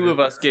two of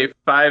us gave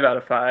 5 out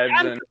of 5s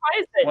I'm and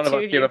surprised that one of two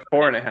us gave a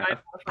 4.5.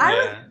 I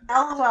Yeah.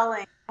 was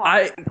LOLing.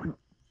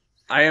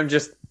 I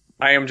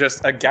am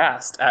just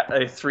aghast at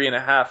a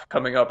 3.5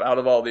 coming up out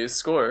of all these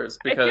scores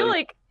I because feel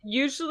like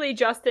usually,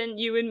 Justin,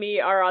 you and me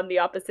are on the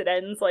opposite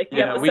ends. Like the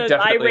Yeah, we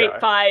episodes, I definitely rate are.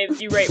 5s,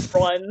 you rate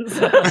 1s.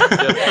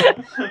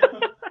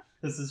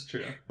 This is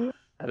true.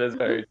 that is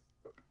very.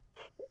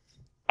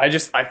 I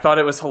thought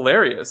it was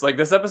hilarious. Like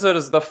this episode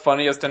is the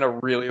funniest in a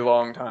really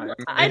long time.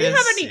 I It didn't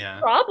have is, any yeah.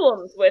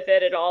 problems with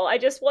it at all. I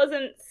just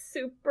wasn't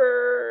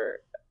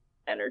super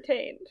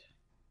entertained.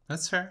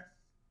 That's fair.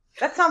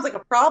 That sounds like a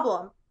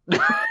problem.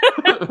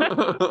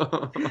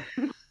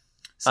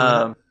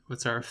 So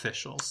what's our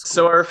official score?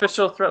 So our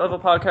official threat level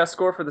podcast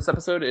score for this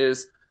episode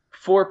is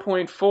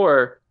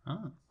 4.4.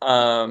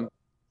 Oh.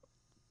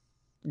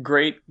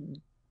 Great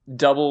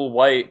double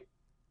white,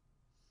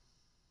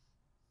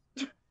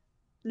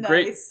 Nice.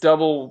 great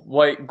double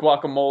white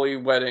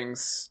guacamole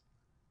weddings.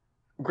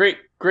 Great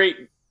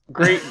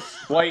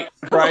white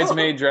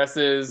bridesmaid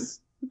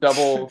dresses.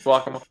 Double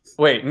guacamole.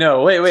 Wait,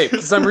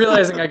 because I'm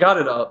realizing I got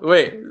it all.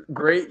 Wait,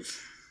 great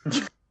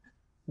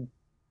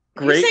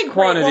You say quantities.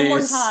 great one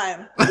more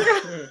time.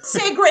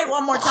 Say great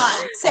one more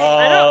time. Say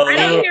Oh. I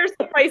don't hear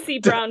spicy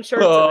brown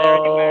shirts in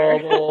there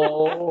anywhere.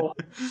 Oh.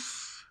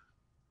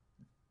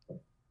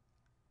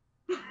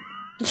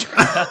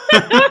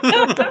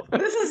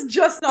 this is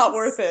just not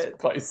worth it.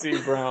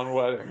 Spicy brown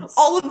weddings.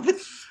 All of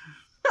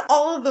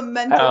all of the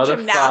mental Out of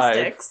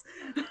gymnastics.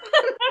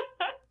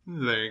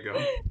 There you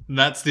go.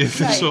 That's the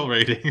official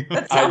rating.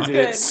 That I sounds did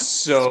good.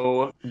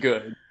 so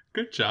good.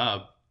 Good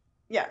job.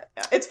 Yeah,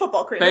 it's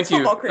football cream. Thank It's you.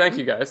 football cream. Thank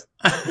you, guys.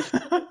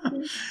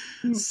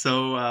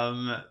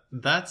 So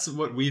that's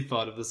what we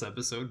thought of this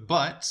episode.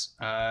 But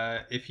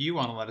if you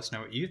want to let us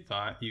know what you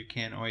thought, you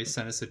can always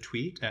send us a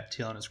tweet at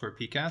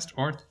TL_PCast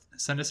or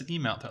send us an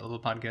email to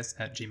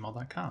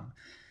levelpodcast@gmail.com.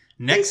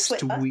 Next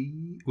tweet us.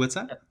 week, what's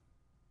that?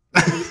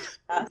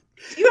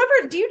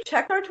 Do you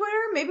check our Twitter?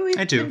 Maybe we've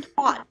I do. been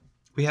taught.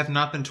 We have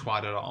not been twat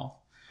at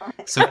all.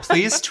 So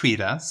please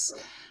tweet us.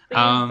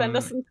 Please send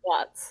us some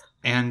thoughts.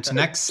 And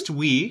next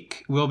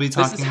week we'll be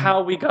talking. This is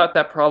how we got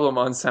that problem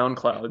on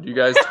SoundCloud. You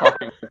guys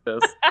talking like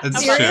this.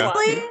 It's true.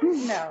 Seriously?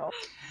 No.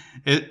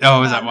 Is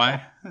that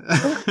why?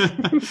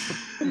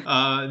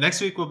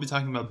 Next week we'll be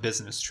talking about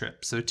business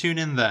trips. So tune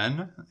in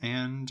then,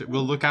 and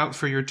we'll look out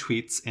for your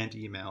tweets and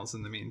emails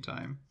in the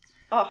meantime.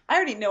 Oh, I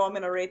already know I'm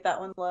gonna rate that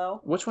one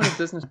low. Which one is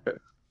business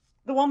trip?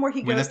 The one where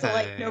he goes to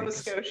like Winnipeg. Nova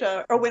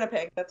Scotia or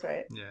Winnipeg. That's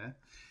right. Yeah.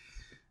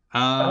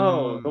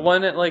 The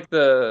one at like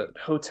the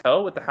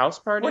hotel with the house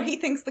party? Where he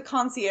thinks the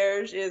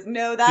concierge is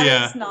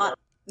that is not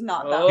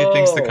that He one.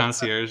 thinks the Oh.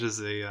 concierge is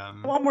a The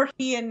one where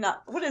he and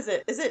what is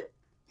it? Is it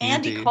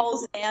Andy Andy.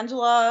 calls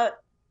Angela?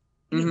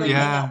 He's Mhm. like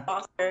Yeah. an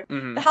imposter.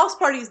 Mhm. The house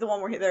party is the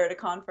one where they're at a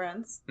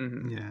conference.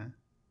 Mhm. yeah.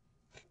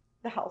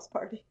 The house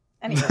party.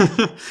 Anyway,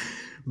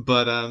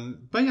 but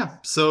yeah.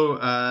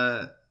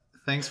 So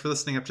thanks for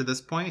listening up to this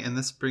point, and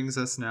this brings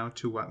us now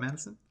to what,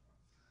 Madison?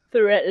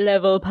 Threat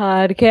Level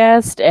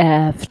Podcast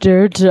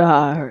After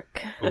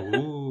Dark.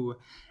 Ooh.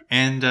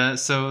 And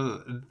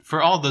so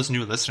for all those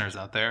new listeners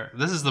out there,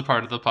 this is the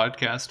part of the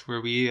podcast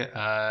where we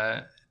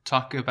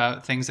talk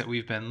about things that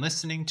we've been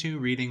listening to,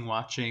 reading,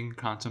 watching,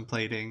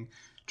 contemplating,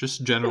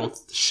 just general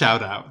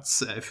shout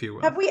outs, if you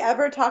will. have we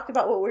ever talked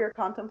about what we were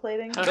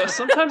contemplating?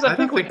 Sometimes I,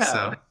 think we have.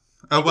 so.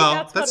 Oh, well,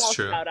 That's that's what I'll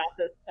true. shout out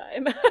this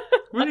time.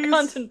 What do you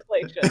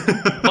Contemplation.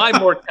 My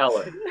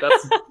mortality.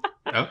 That's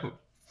Oh.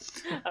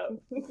 Oh.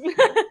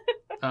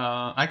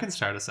 I can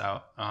start us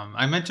out.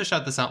 I meant to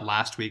shout this out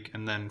last week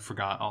and then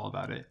forgot all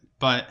about it.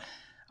 But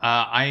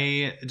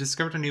I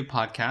discovered a new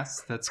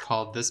podcast that's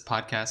called This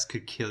Podcast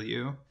Could Kill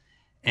You.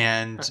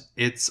 And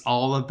it's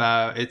all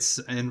about, it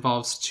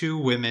involves two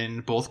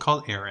women, both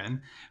called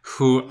Erin,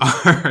 who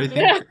are, I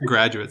think,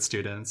 graduate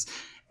students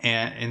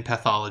in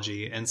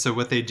pathology. And so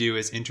what they do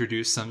is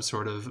introduce some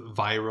sort of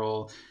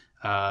viral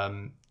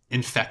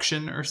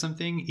infection or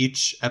something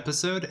each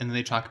episode, and then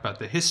they talk about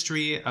the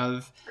history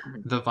of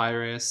the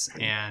virus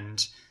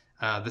and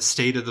the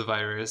state of the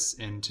virus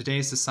in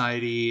today's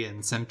society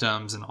and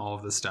symptoms and all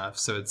of this stuff.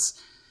 So it's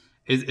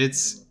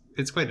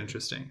quite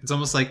interesting. It's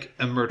almost like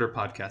a murder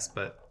podcast,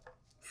 but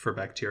for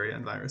bacteria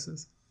and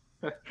viruses.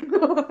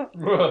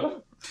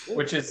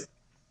 Which is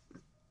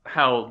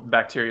how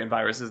bacteria and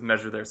viruses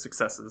measure their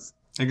successes.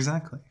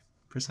 Exactly,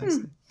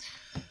 precisely.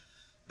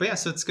 But yeah,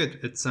 so it's good.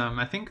 It's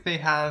I think they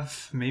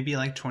have maybe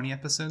like 20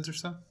 episodes or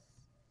so.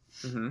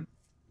 Mm-hmm.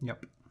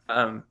 Yep.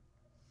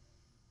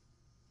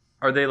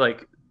 Are they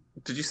like?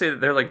 Did you say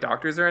that they're like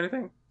doctors or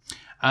anything?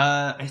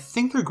 I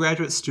think they're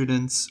graduate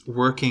students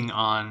working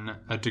on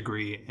a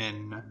degree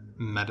in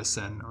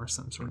medicine or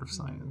some sort of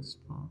science.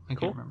 Well, I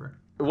Cool. can't remember.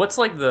 What's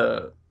like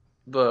the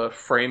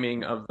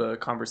framing of the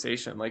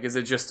conversation? Like, is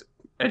it just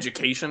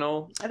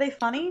educational? Are they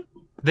funny?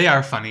 They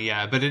are funny,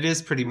 yeah, but it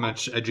is pretty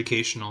much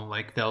educational.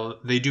 Like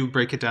they do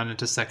break it down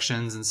into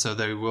sections, and so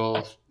they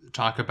will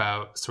talk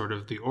about sort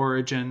of the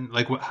origin,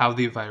 like how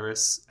the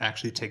virus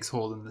actually takes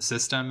hold in the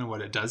system and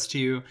what it does to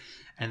you.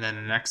 And then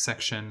the next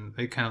section,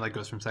 it kind of like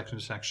goes from section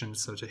to section,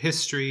 so to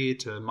history,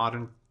 to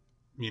modern,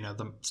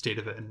 the state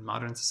of it in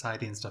modern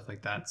society and stuff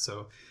like that.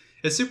 So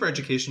it's super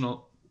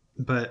educational,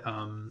 but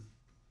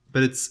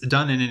it's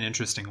done in an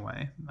interesting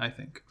way, I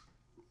think.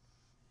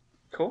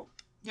 Cool.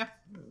 Yeah.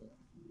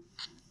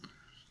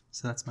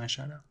 So that's my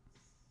shout out.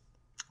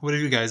 What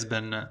have you guys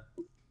been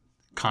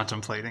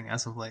contemplating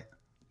as of late?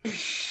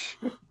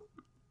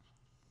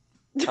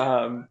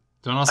 Um,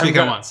 Don't all speak at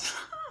gonna- once.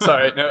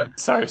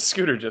 sorry.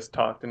 Scooter just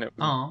talked, and it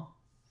Oh.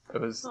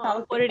 was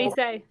Oh, what did he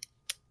say?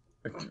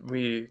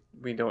 we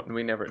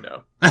never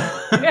know.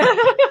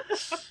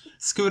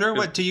 Scooter,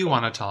 what do you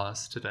want to tell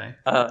us today?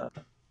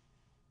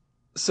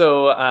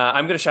 So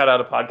I'm going to shout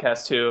out a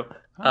podcast too.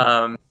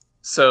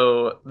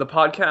 So the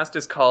podcast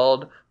is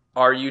called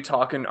 "Are You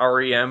Talking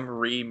REM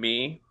Re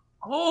Me?"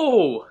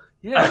 oh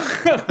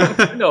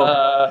yeah.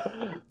 No.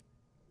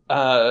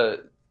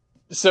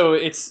 So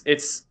it's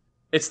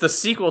the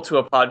sequel to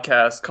a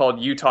podcast called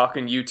 "You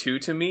Talking U2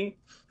 to Me,"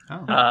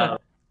 Oh.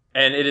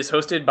 and it is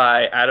hosted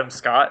by Adam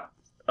Scott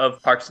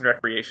of Parks and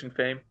Recreation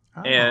fame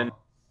Oh. and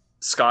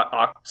Scott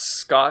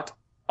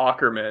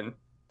Aukerman,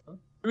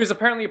 who is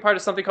apparently a part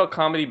of something called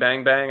Comedy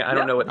Bang Bang. I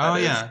don't know what that Oh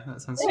is. yeah,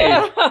 that sounds Hey,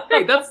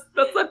 hey, that's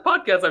that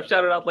podcast I've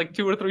shouted out like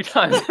 2 or 3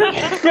 times. Oh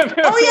yeah,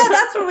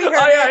 that's where we heard.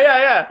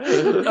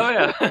 Oh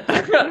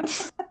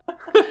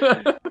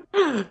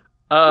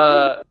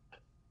yeah.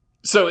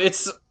 So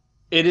it's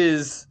it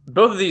is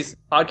both of these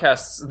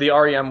podcasts, the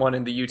REM one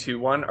and the U2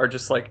 one, are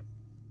just like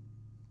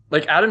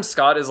Adam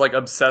Scott is like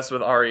obsessed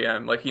with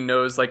REM. Like he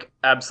knows like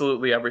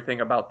absolutely everything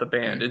about the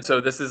band. And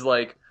so this is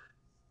like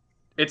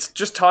it's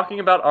just talking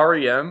about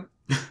REM.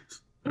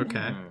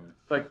 Okay.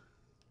 Like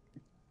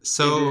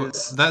So it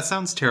is- that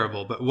sounds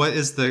terrible, but what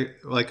is the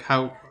like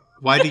how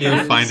why do you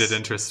It find is- it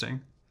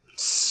interesting?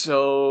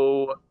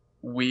 so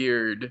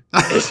weird.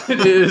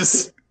 It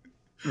is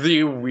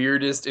the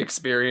weirdest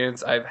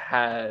experience I've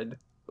had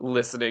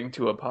listening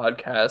to a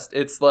podcast.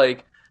 It's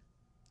like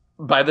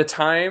by the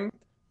time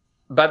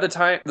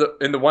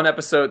in the one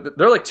episode,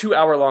 they're like 2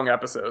 hour long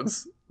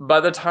episodes. By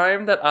the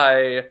time that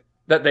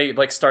they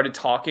like started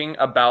talking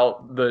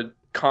about the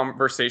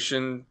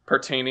conversation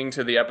pertaining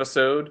to the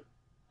episode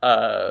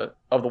of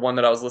the one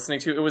that I was listening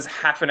to, it was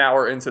half an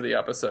hour into the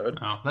episode.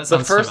 Oh, that The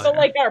sounds first- So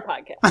familiar. like our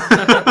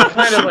podcast.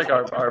 Kind of like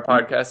our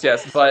podcast,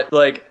 yes. But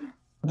like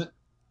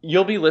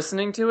you'll be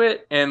listening to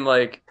it and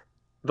like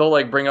they'll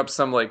like bring up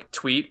some like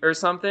tweet or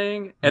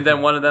something, and then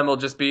Mhm. one of them will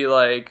just be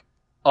like,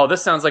 "Oh,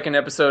 this sounds like an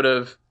episode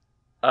of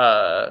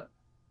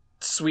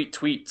Sweet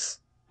Tweets,"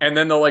 and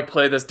then they'll like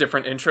play this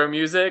different intro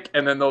music,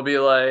 and then they'll be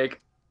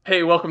like,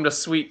 "Hey, welcome to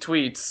Sweet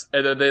Tweets,"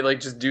 and then they like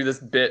just do this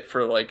bit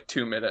for like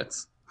 2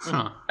 minutes,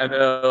 Huh. and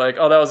they're like,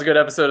 "Oh, that was a good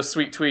episode of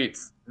Sweet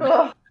Tweets,"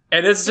 Ugh.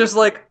 and it's just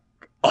like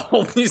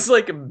all these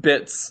like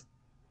bits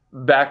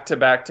back to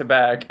back to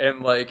back,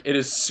 and like it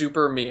is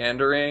super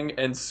meandering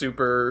and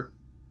super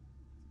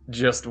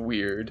just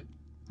weird.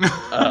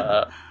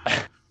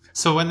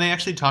 So when they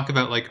actually talk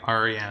about like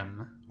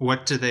REM,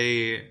 what do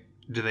they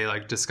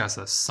like discuss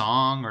a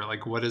song or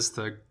like what is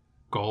the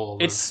goal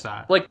It's of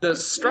that? like the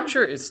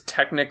structure is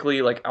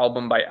technically like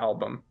album by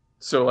album,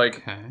 so like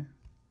Okay.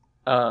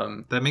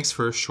 um That makes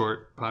for a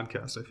short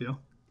podcast, I feel.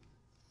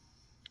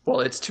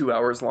 well, it's 2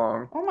 hours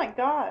long. Oh my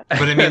god.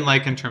 But I mean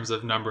like in terms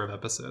of number of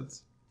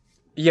episodes.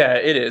 Yeah,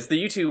 it is.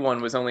 The YouTube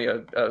one was only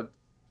a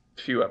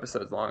few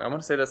episodes long. I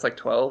want to say that's like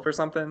 12 or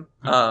something.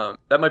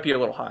 That might be a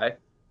little high.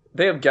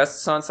 They have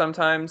guests on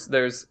sometimes.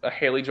 There's a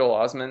Haley Joel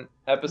Osment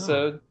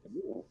episode,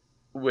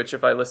 which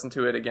if I listen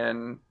to it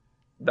again,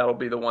 that'll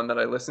be the one that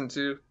I listen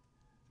to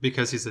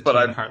Because he's a But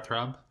teen I'm-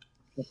 heartthrob.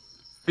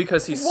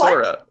 because he's What?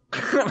 Sora.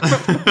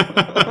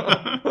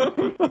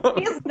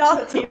 He is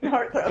not a teen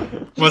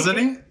heartthrob. Wasn't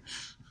he?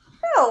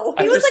 No,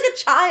 he I was just- like a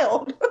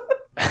child.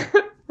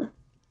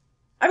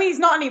 I mean, he's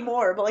not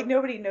anymore, but like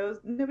nobody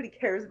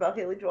cares about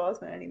Haley Joel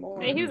Osment anymore.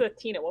 Maybe he was a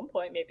teen at one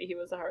point. Maybe he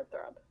was a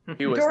heartthrob.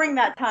 He was During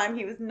that time,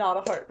 he was not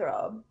a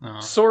heartthrob. Oh.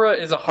 Sora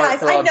is a heartthrob.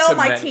 Guys, I know to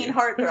my many. teen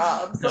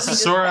heartthrob. So he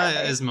just Sora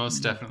said- is most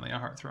definitely a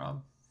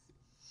heartthrob.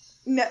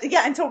 No,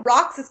 yeah, until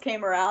Roxas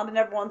came around and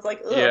everyone's like,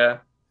 ugh, Yeah.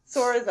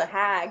 Sora's a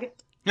hag.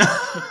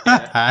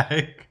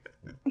 Hi.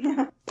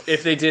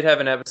 If they did have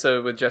an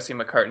episode with Jesse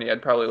McCartney,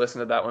 I'd probably listen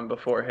to that one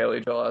before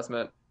Haley Joel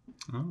Osment.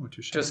 Oh, what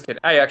you should. Just kidding.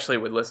 I actually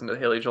would listen to the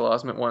Haley Joel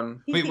Osment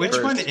one. He's Wait, the which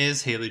First. one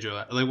is Haley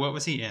Joel? Like, what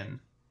was he in?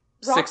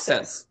 Sixth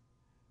Roxas.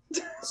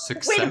 Sense.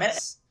 Success. Wait a minute.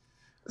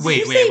 Did Wait,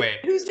 you wait, say wait.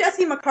 Who's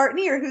Jesse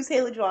McCartney or who's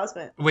Haley Joel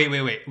Osment?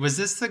 Wait. Was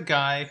this the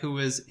guy who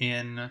was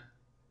in?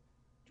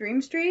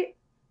 Dream Street?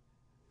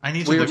 I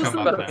need to We were look just him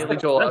about up Haley now.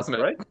 Joel That's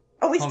Osment. right?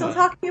 Are we Hold still on.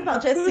 talking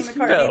about Jesse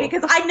McCartney? No.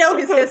 Because I know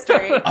his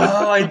history.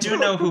 Oh, I do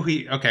know who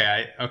he.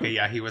 Okay,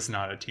 yeah, he was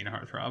not a teen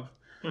heartthrob.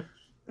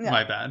 No.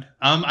 My bad.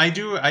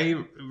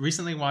 I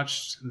recently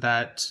watched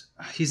that.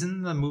 He's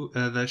in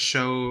the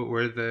show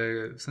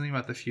where something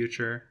about the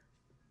future.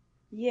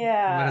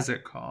 Yeah. What is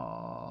it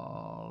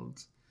called?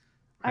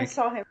 I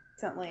saw him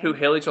recently. Who,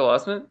 Haley Joel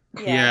Osment?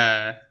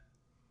 Yeah.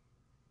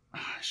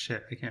 Ah,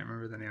 shit, I can't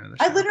remember the name of the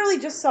show. I literally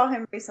just saw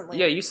him recently.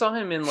 Yeah, you saw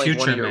him in like Future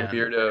one of your Man.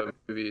 weirdo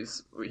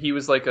movies. He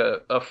was like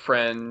a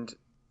friend.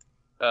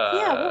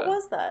 Yeah, what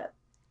was that?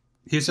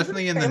 He was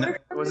definitely in the. Trailer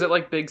for Was me? it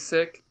like Big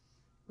Sick?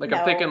 Like I'm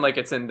No. thinking like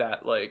it's in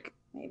that like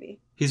Maybe.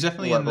 He's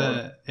definitely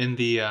Level. in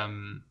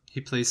the. He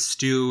plays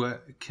Stu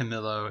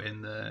Camillo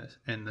in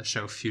the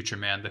show Future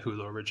Man, the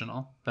Hulu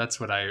original. That's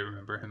what I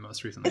remember him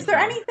most recently. Is there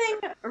from. anything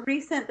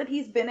recent that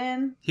he's been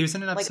in? He was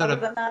in an Like episode other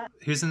of. than that?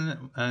 He was in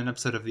an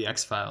episode of the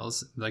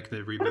X-Files, like the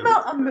reboot. What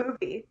about a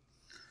movie?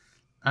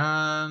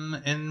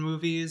 In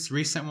movies,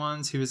 recent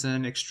ones, he was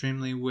in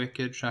Extremely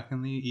Wicked,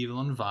 Shockingly Evil,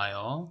 and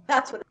Vile.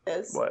 That's what it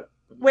is. what?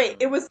 Wait,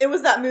 it was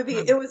that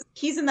movie.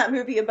 He's in that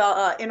movie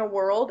about In a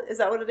World. Is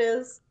that what it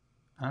is?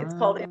 It's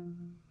called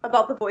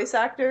About the voice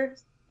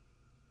actors?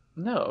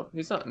 No,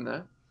 he's not in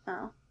that.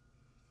 Oh.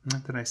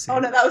 What did I see? Oh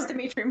no, that was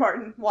Dimitri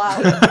Martin. Wow.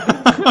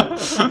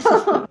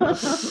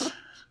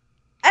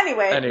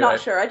 Anyway, not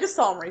sure. I just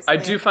saw him I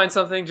recently. do find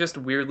something just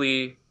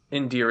weirdly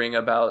endearing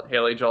about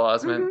Haley Joel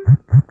Osment.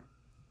 Mhm.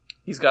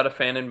 He's got a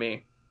fan in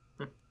me.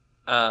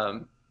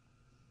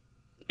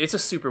 It's a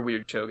super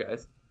weird show,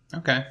 guys.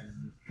 Okay,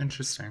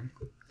 interesting.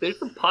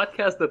 There's a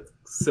podcast that's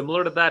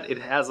similar to that. It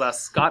has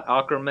Scott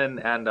Ackerman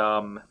and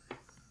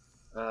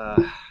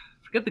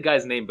forget the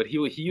guy's name, but he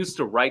used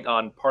to write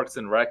on Parks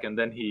and Rec, and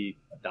then he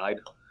died.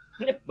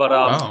 But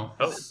Oh.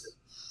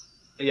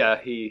 yeah,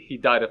 he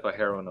died of a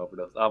heroin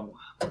overdose.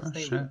 What's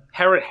his Oh, name?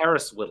 shit.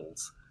 Harris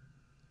Whittles.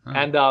 Oh.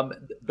 And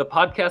the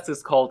podcast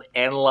is called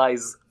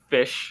Analyze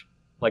Fish,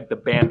 like the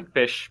band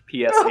Fish,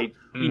 PSHISH.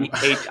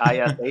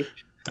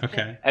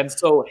 Okay. And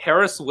so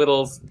Harris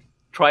Whittles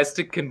tries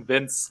to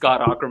convince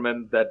Scott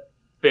Aukerman that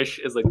Fish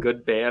is a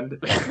good band,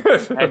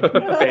 and he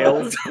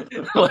fails.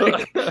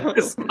 Like,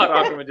 Scott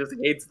Aukerman just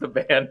hates the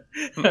band.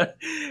 And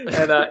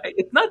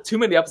it's not too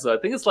many episodes.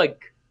 I think it's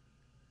like,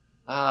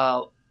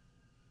 I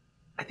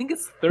think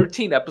it's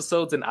 13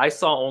 episodes, and I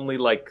saw only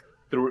like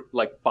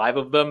 5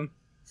 of them.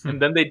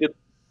 And then they did a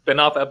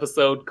spin-off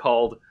episode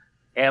called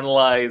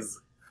Analyze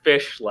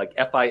Fish, like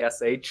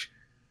FISH,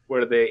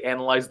 where they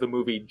analyze the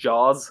movie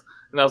Jaws.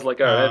 And I was like,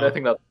 all right, I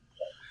think that's...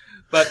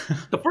 But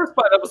the first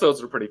 5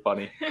 episodes were pretty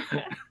funny.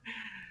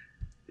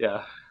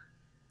 Yeah.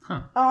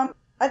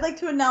 I'd like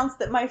to announce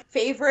that my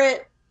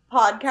favorite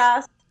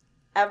podcast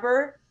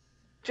ever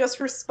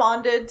just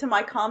responded to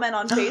my comment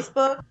on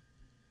Facebook.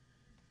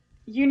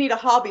 You need a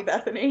hobby,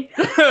 Bethany.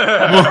 So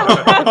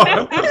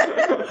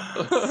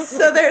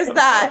there's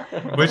that.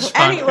 Which podcast?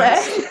 Anyway.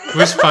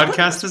 Which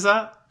podcast is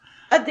that?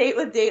 A Date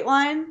with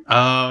Dateline.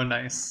 Oh,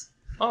 nice.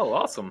 Oh,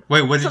 awesome.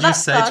 Wait, what So did you that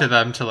say sucks. to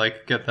them to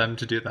like get them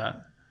to do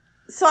that?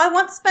 So I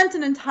once spent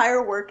an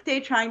entire workday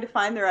trying to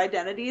find their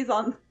identities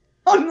online.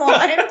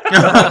 Like,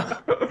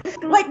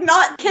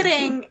 not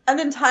kidding, an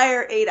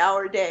entire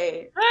 8-hour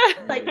day.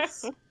 Like,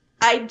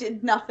 I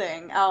did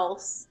nothing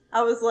else.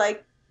 I was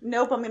like,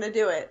 nope, I'm gonna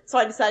do it. So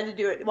I decided to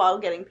do it while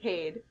getting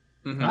paid.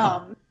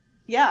 Mhm.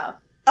 Yeah,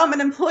 I'm an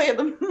employee of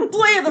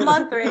the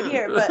month right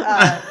here. But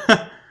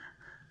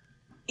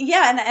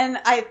yeah, and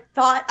I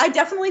thought I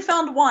definitely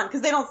found one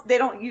because they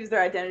don't use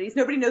their identities.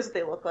 Nobody knows what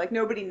they look like.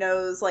 Nobody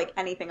knows like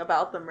anything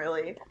about them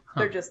really.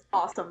 They're just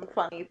awesome,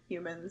 funny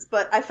humans.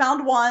 But I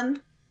found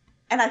one.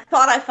 And I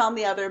thought I found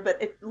the other, but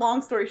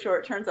long story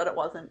short, turns out it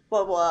wasn't.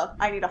 Blah, blah.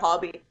 I need a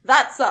hobby.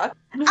 That sucked.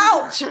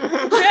 Ouch!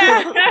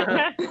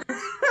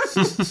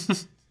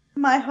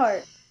 My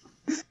heart.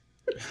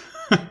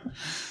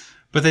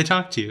 But they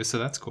talk to you, so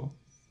that's cool.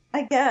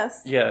 I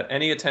guess. Yeah,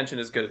 any attention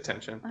is good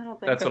attention. I don't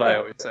think That's so. what I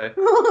always say.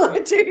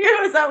 Do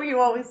you? Is that what you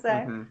always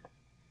say? Mhm.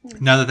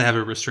 Now that they have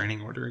a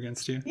restraining order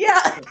against you.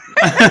 Yeah.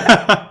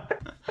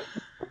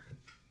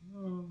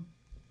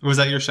 Was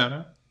that your shout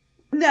out?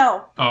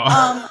 No.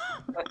 Oh.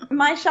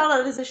 My shout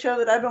out is a show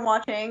that I've been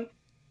watching.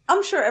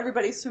 I'm sure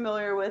everybody's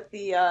familiar with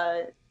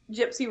the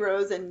Gypsy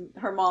Rose and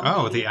her mom.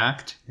 Oh, movie. The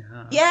Act?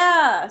 Yeah.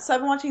 Yeah, so I've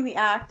been watching The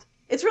Act.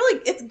 It's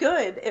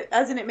good,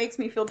 as in it makes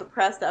me feel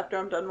depressed after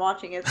I'm done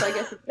watching it, so I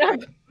guess it's a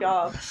good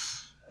job.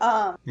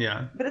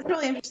 Yeah. But it's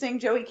really interesting.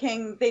 Joey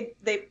King, they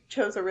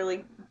chose a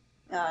really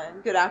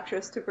good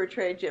actress to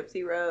portray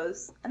Gypsy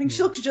Rose. I think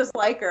she looks just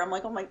like her. I'm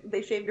like, oh my,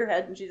 they shaved her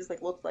head and she just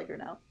like looks like her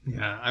now.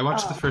 Yeah. I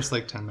watched the first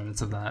like 10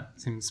 minutes of that.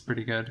 Seems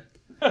pretty good.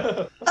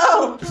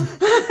 Oh!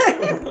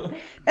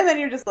 And then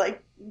you're just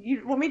like,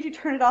 what made you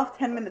turn it off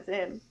 10 minutes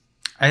in?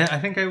 I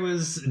think I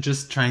was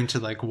just trying to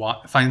like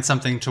find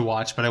something to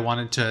watch, but I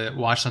wanted to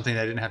watch something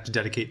that I didn't have to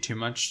dedicate too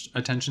much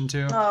attention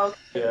to. Oh,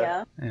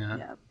 Yeah.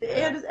 yeah.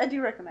 Yeah. I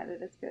do recommend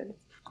it. It's good.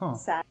 Cool.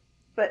 Sad.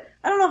 But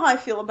I don't know how I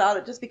feel about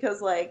it just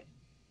because, like,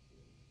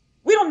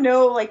 we don't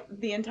know, like,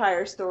 the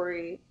entire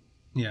story.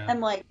 Yeah.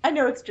 And, like, I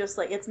know it's just,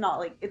 like, it's not,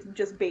 like, it's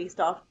just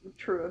based off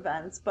true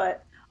events,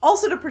 but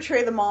also to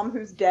portray the mom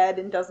who's dead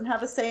and doesn't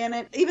have a say in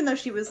it, even though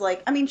she was,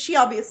 like, I mean, she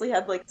obviously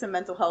had, like, some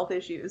mental health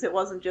issues. It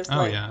wasn't just, Oh,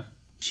 like, yeah.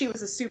 she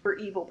was a super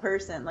evil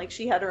person. Like,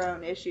 she had her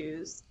own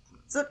issues.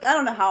 So I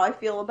don't know how I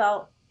feel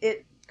about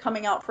it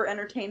coming out for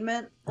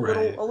entertainment. A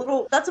Right.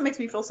 little. That's what makes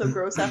me feel so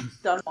gross after I'm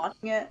done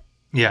watching it.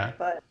 Yeah.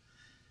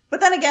 But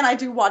then again, I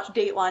do watch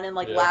Dateline and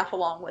like Yeah. laugh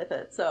along with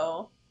it.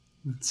 So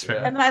That's fair.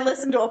 and then I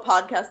listen to a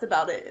podcast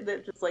about it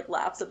that just like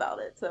laughs about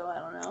it. So I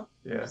don't know.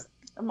 I'm Yeah. just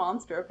a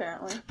monster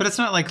apparently. But it's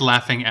not like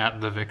laughing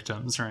at the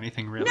victims or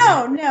anything really.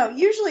 No.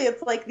 Usually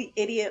it's like the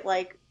idiot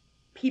like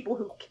people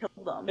who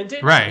killed them. And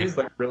Dateline Right. is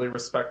like really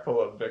respectful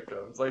of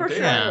victims. Like For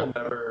Dateline sure. will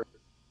never,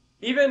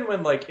 even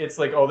when like it's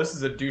like, oh, this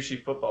is a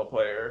douchey football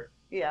player.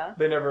 Yeah,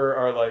 They never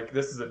are like,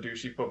 this is a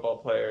douchey football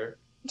player.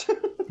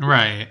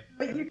 Right.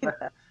 but you can.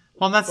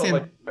 Well, that's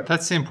But,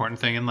 that's the important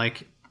thing. And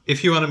like,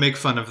 if you want to make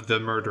fun of the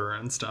murderer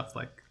and stuff,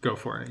 like, go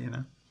for it, you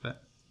know.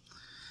 But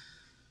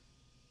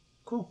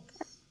cool.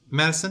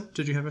 Madison,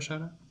 did you have a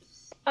shout out?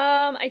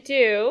 I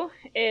do.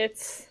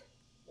 It's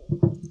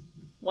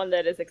one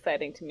that is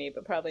exciting to me,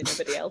 but probably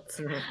nobody else.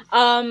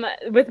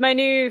 With my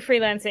new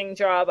freelancing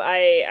job,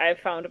 I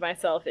found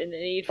myself in the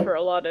need for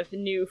a lot of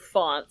new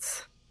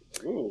fonts.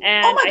 Ooh.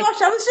 And Oh my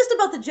gosh, I was just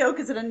about to joke.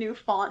 Is it a new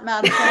font,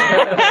 Madison?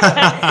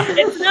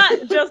 it's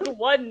not just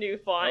one new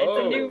font;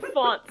 it's a new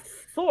font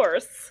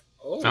source.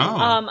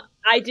 Oh.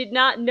 I did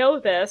not know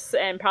this,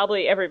 and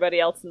probably everybody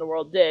else in the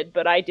world did,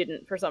 but I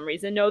didn't for some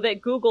reason know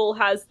that Google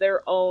has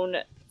their own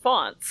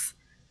fonts,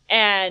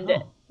 and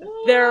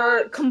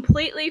they're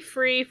completely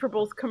free for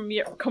both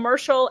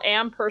commercial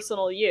and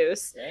personal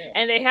use. Damn.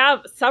 And they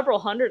have several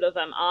hundred of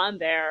them on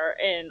there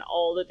in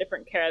all the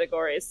different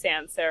categories: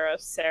 sans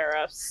serif,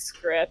 serif,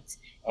 script,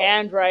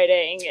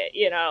 handwriting,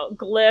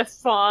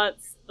 glyph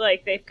fonts.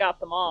 Like, they've got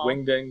them all.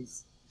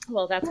 Wingdings.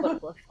 Well, that's what a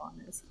glyph font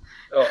is.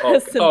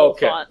 symbol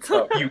okay. font.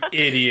 Oh. You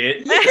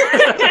idiot.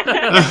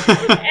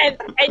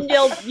 and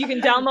you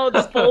can download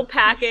the full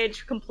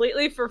package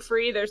completely for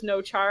free. There's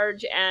no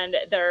charge, and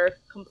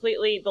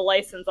the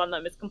license on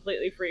them is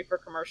completely free for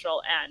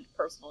commercial and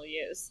personal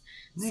use.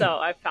 So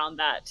I've found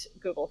that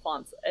Google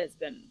Fonts has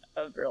been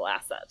a real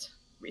asset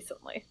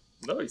recently.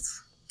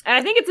 Nice. And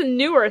I think it's a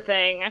newer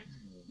thing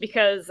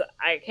because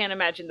I can't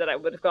imagine that I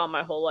would have gone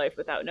my whole life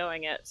without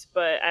knowing it.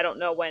 But I don't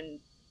know when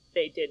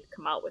they did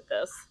come out with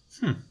this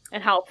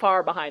and how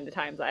far behind the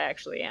times I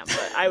actually am.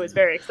 But I was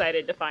very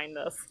excited to find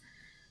this.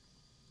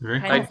 Very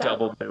I I cool.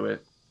 double knew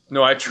it.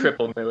 No, I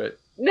triple knew it.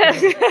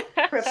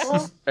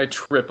 Triple? I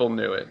triple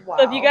knew it. Wow.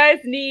 So if you guys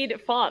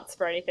need fonts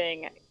for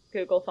anything,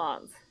 Google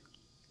Fonts.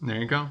 There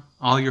you go.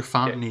 All your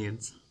font Okay.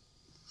 needs.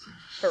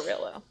 For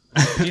real though.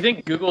 Do you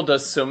think Google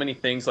does so many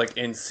things like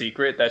in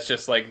secret that's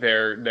just like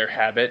their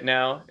habit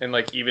now? And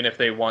like even if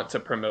they want to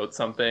promote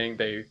something,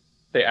 they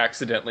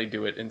accidentally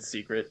do it in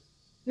secret.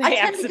 They I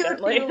tend to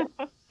accidentally. go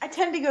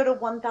to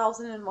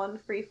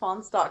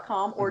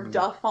 1001freefonts.com or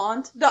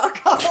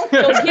dafont.com.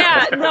 Well,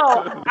 yeah,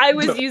 no, I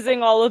was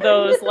using all of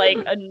those like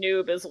a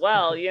noob as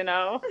well, you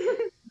know?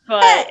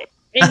 But,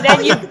 Hey, and all then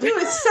you you, have to do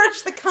is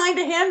search the kind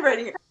of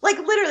handwriting. Like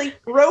literally,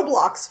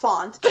 Roblox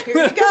font.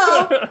 Here you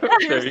go.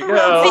 Here's There you the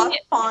go. Roblox a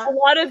font.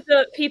 lot of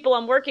the people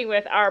I'm working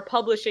with are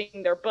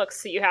publishing their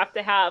books, so you have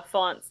to have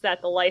fonts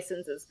that the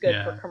license is good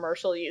for Yeah.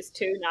 commercial use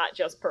too, not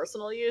just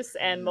personal use,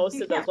 and most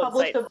You of those can't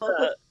publish websites, a book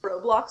with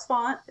Roblox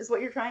font, is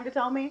what you're trying to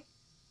tell me?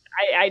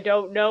 I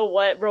don't know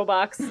what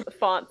Roblox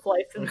fonts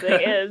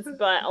licensing is,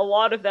 but a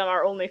lot of them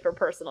are only for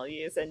personal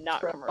use and not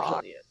commercial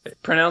Roblox. use. It's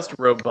pronounced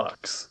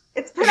Robux.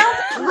 It's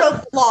pronounced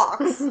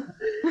Roblox.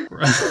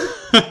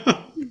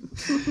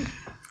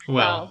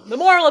 Well, The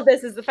moral of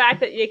this is the fact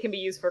that they can be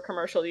used for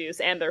commercial use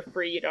and they're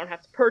free. You don't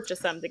have to purchase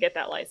them to get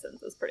that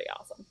license. Is pretty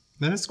awesome.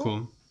 that is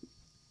cool.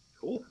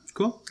 Cool. It's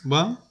cool.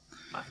 Well,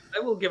 I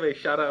will give a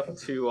shout out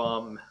to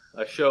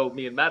a show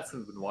me and Madison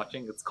have been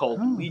watching. It's called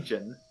Oh.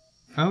 Legion.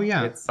 oh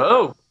yeah. It's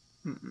Oh.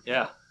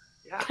 yeah,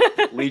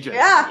 Legion.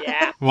 Yeah.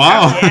 Yeah.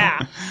 Wow.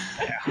 Yeah.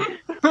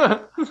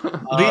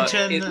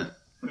 Legion.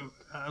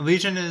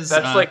 Legion is.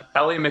 That's like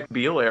Ally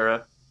McBeal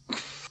era.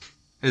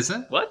 Is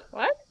it? What?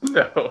 What?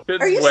 No,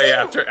 it's Are you way saying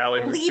after Ally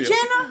McBeal. Legion?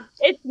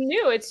 It's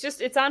new.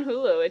 It's on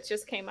Hulu. It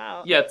just came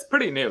out. Yeah, it's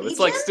pretty new. It's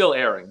like Legion? still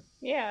airing.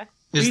 Yeah.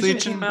 Is Legion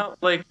Legion? came out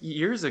like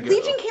years ago.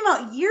 Legion came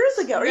out years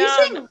ago. Are you No,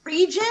 saying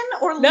region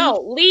or No,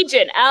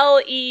 Legion.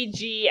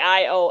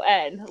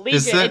 Legion.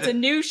 Legion. that- It's a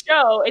new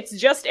show. It's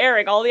just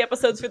airing. All the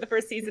episodes for the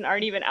first season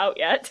aren't even out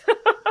yet.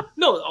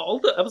 No, all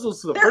the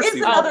episodes of the There first is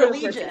season. another for the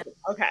first Legion. season.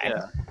 Okay.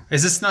 Yeah.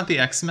 Is this not the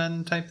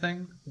X-Men type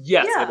thing?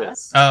 Yes, Yeah. it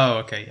is. Oh,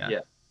 okay, yeah. Yeah.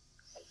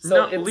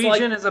 No, it's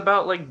Legion like- is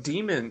about like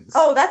demons.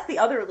 Oh, that's the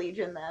other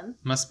Legion then.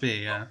 Must be,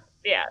 yeah.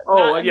 Yeah.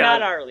 Oh, not, yeah.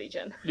 not our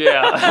Legion.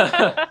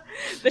 Yeah.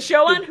 The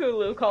show on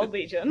Hulu called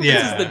Legion.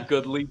 Yeah. This is the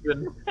good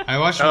Legion. I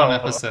watched one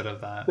episode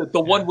of that.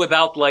 The one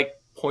without like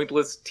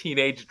pointless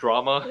teenage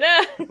drama.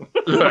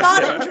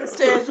 Not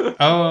interested.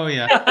 Oh,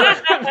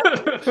 yeah.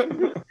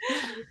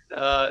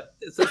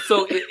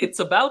 It's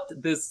about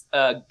this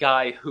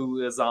guy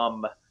who is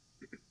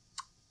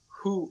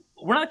who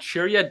we're not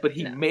sure yet, but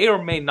he may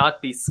or may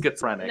not be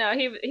schizophrenic. No,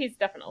 he's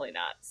definitely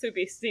not.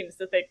 Subi seems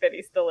to think that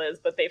he still is,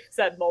 but they've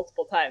said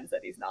multiple times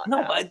that he's not.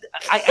 No, now. but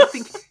I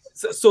think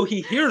so.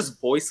 He hears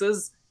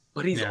voices,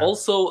 but he's Yeah.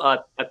 also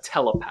a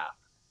telepath.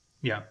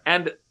 Yeah.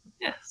 And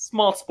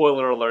small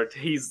spoiler alert: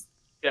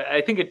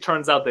 I think it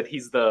turns out that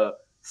he's the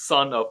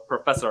son of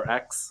Professor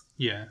X,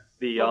 Yeah.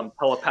 the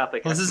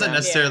telepathic. Well, this isn't X-Man.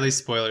 necessarily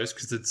spoilers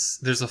because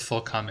there's a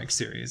full comic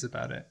series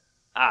about it.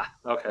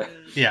 Okay.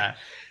 Yeah.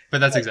 But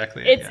that's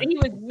exactly it. He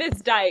was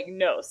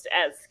misdiagnosed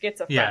as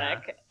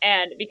schizophrenic,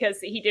 and because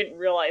he didn't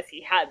realize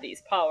he had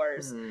these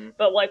powers. Mhm.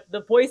 But like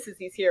the voices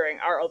he's hearing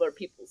are other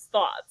people's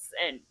thoughts,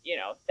 and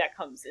that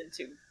comes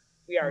into.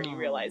 We already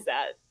realize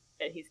that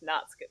he's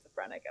not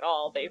schizophrenic at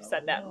all. They've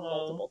said that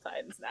multiple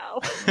times now.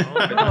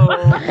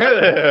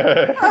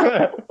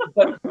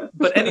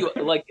 But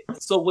anyway,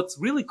 so what's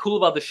really cool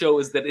about the show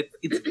is that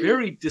it's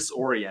very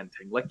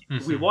disorienting. Like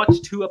we Mhm.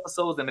 watched 2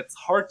 episodes and it's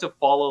hard to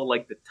follow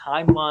like the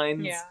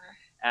timelines Yeah.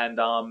 and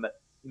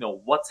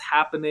what's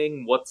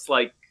happening,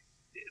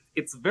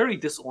 it's very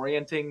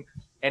disorienting,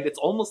 and it's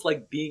almost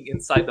like being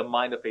inside the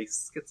mind of a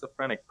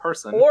schizophrenic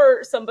person.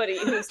 Or somebody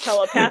who's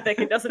telepathic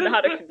and doesn't know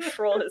how to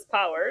control his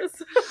powers.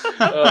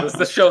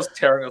 The show's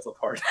tearing us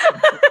apart.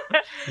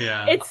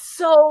 Yeah. It's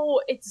so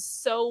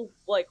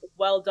like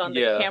well done. The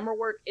Yeah. camera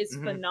work is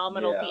Mhm.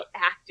 phenomenal. Yeah. The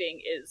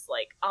acting is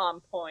like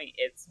on point.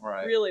 It's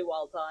Right. really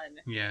well done.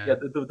 Yeah. Yeah,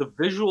 the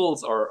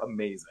visuals are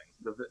amazing.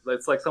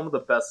 It's like some of the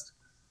best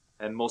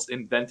and most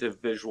inventive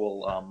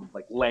visual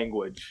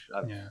language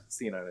I've Yeah.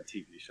 seen on a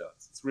TV show.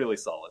 It's really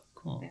solid.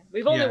 Cool.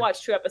 We've only Yeah.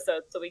 watched 2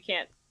 episodes, so we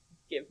can't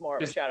give more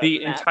of a Is shout out. the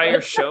than that, entire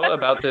but- show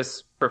about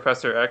this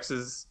Professor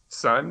X's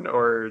son,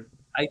 or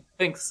I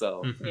think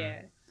so. Mhm.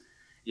 Yeah.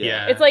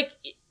 Yeah. It's like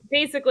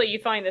basically you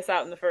find this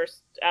out in the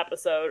first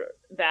episode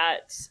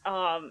that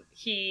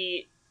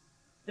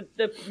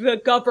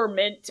the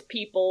government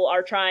people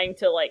are trying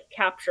to like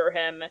capture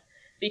him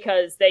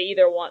because they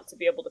either want to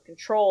be able to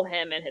control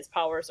him and his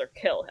powers or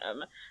kill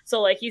him. So,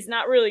 like, he's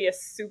not really a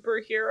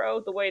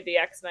superhero the way the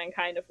X-Men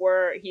kind of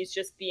were. He's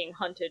just being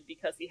hunted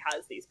because he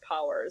has these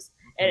powers,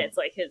 and it's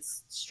like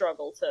his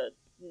struggle to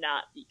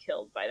not be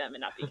killed by them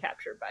and not be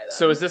captured by them.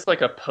 So is this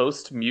like a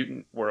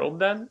post-mutant world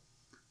then?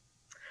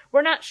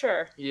 We're not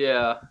sure.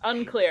 Yeah.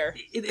 Unclear.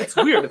 It's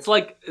weird. It's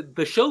like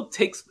the show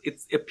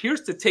it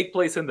appears to take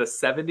place in the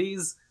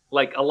 70s.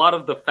 Like, a lot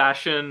of the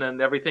fashion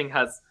and everything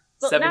has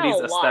But 70s not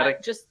a aesthetic.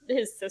 lot. Just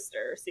his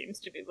sister seems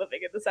to be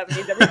living in the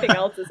 70s. Everything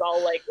else is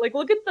all like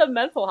look at the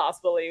mental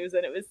hospital he was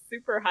in. It was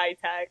super high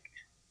tech.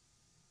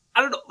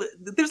 I don't know.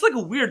 There's like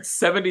a weird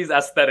 70s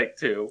aesthetic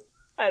too.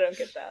 I don't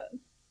get that.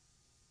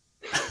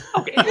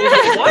 Okay,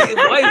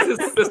 why is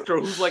his sister,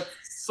 who's like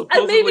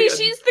supposedly Maybe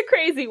she's the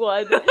crazy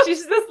one.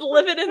 She's just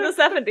living in the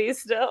 70s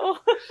still.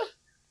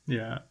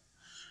 Yeah.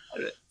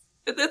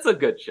 It's a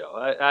good show.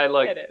 I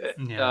like It it.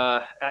 is.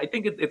 Yeah. I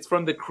think it's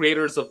from the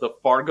creators of the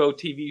Fargo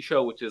TV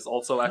show, which is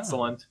also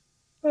excellent.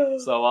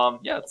 So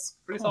yeah, it's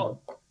pretty solid.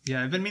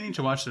 Yeah, I've been meaning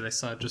to watch it. I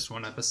saw just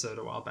one episode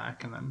a while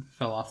back and then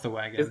fell off the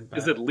wagon.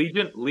 Is it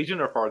Legion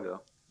or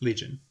Fargo?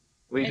 Legion?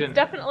 Legion. It's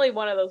definitely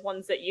one of those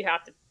ones that you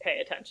have to pay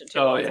attention to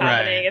Oh, what's yeah.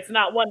 happening. Right. It's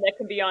not one that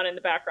can be on in the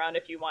background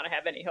if you want to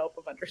have any hope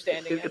of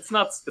understanding it. It's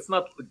not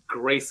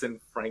Grace and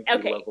Frankie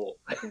Okay. level.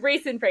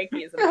 Grace and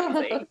Frankie is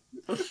amazing.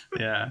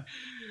 Yeah.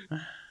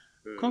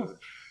 Cool.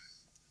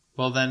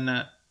 Well,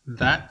 then,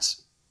 that,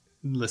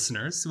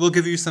 listeners, we'll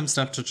give you some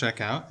stuff to check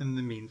out in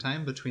the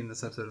meantime between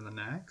this episode and the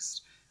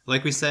next.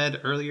 Like we said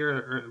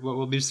earlier, what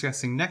we'll be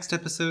discussing next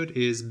episode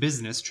is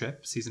Business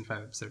Trip, Season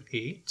 5, Episode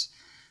 8.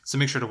 So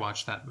make sure to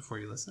watch that before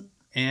you listen.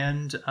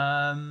 And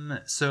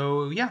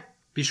so, yeah,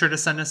 be sure to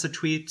send us a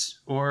tweet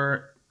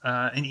or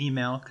an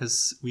email,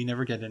 because we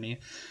never get any.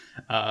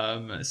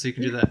 So you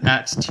can do that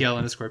at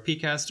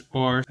TL_PCast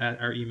or at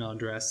our email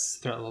address,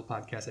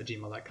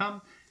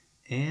 threatlevelpodcast@gmail.com.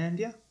 And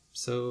yeah,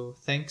 so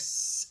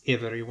thanks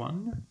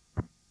everyone.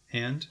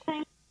 And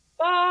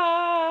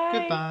Bye.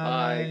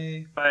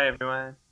 goodbye. Bye, everyone.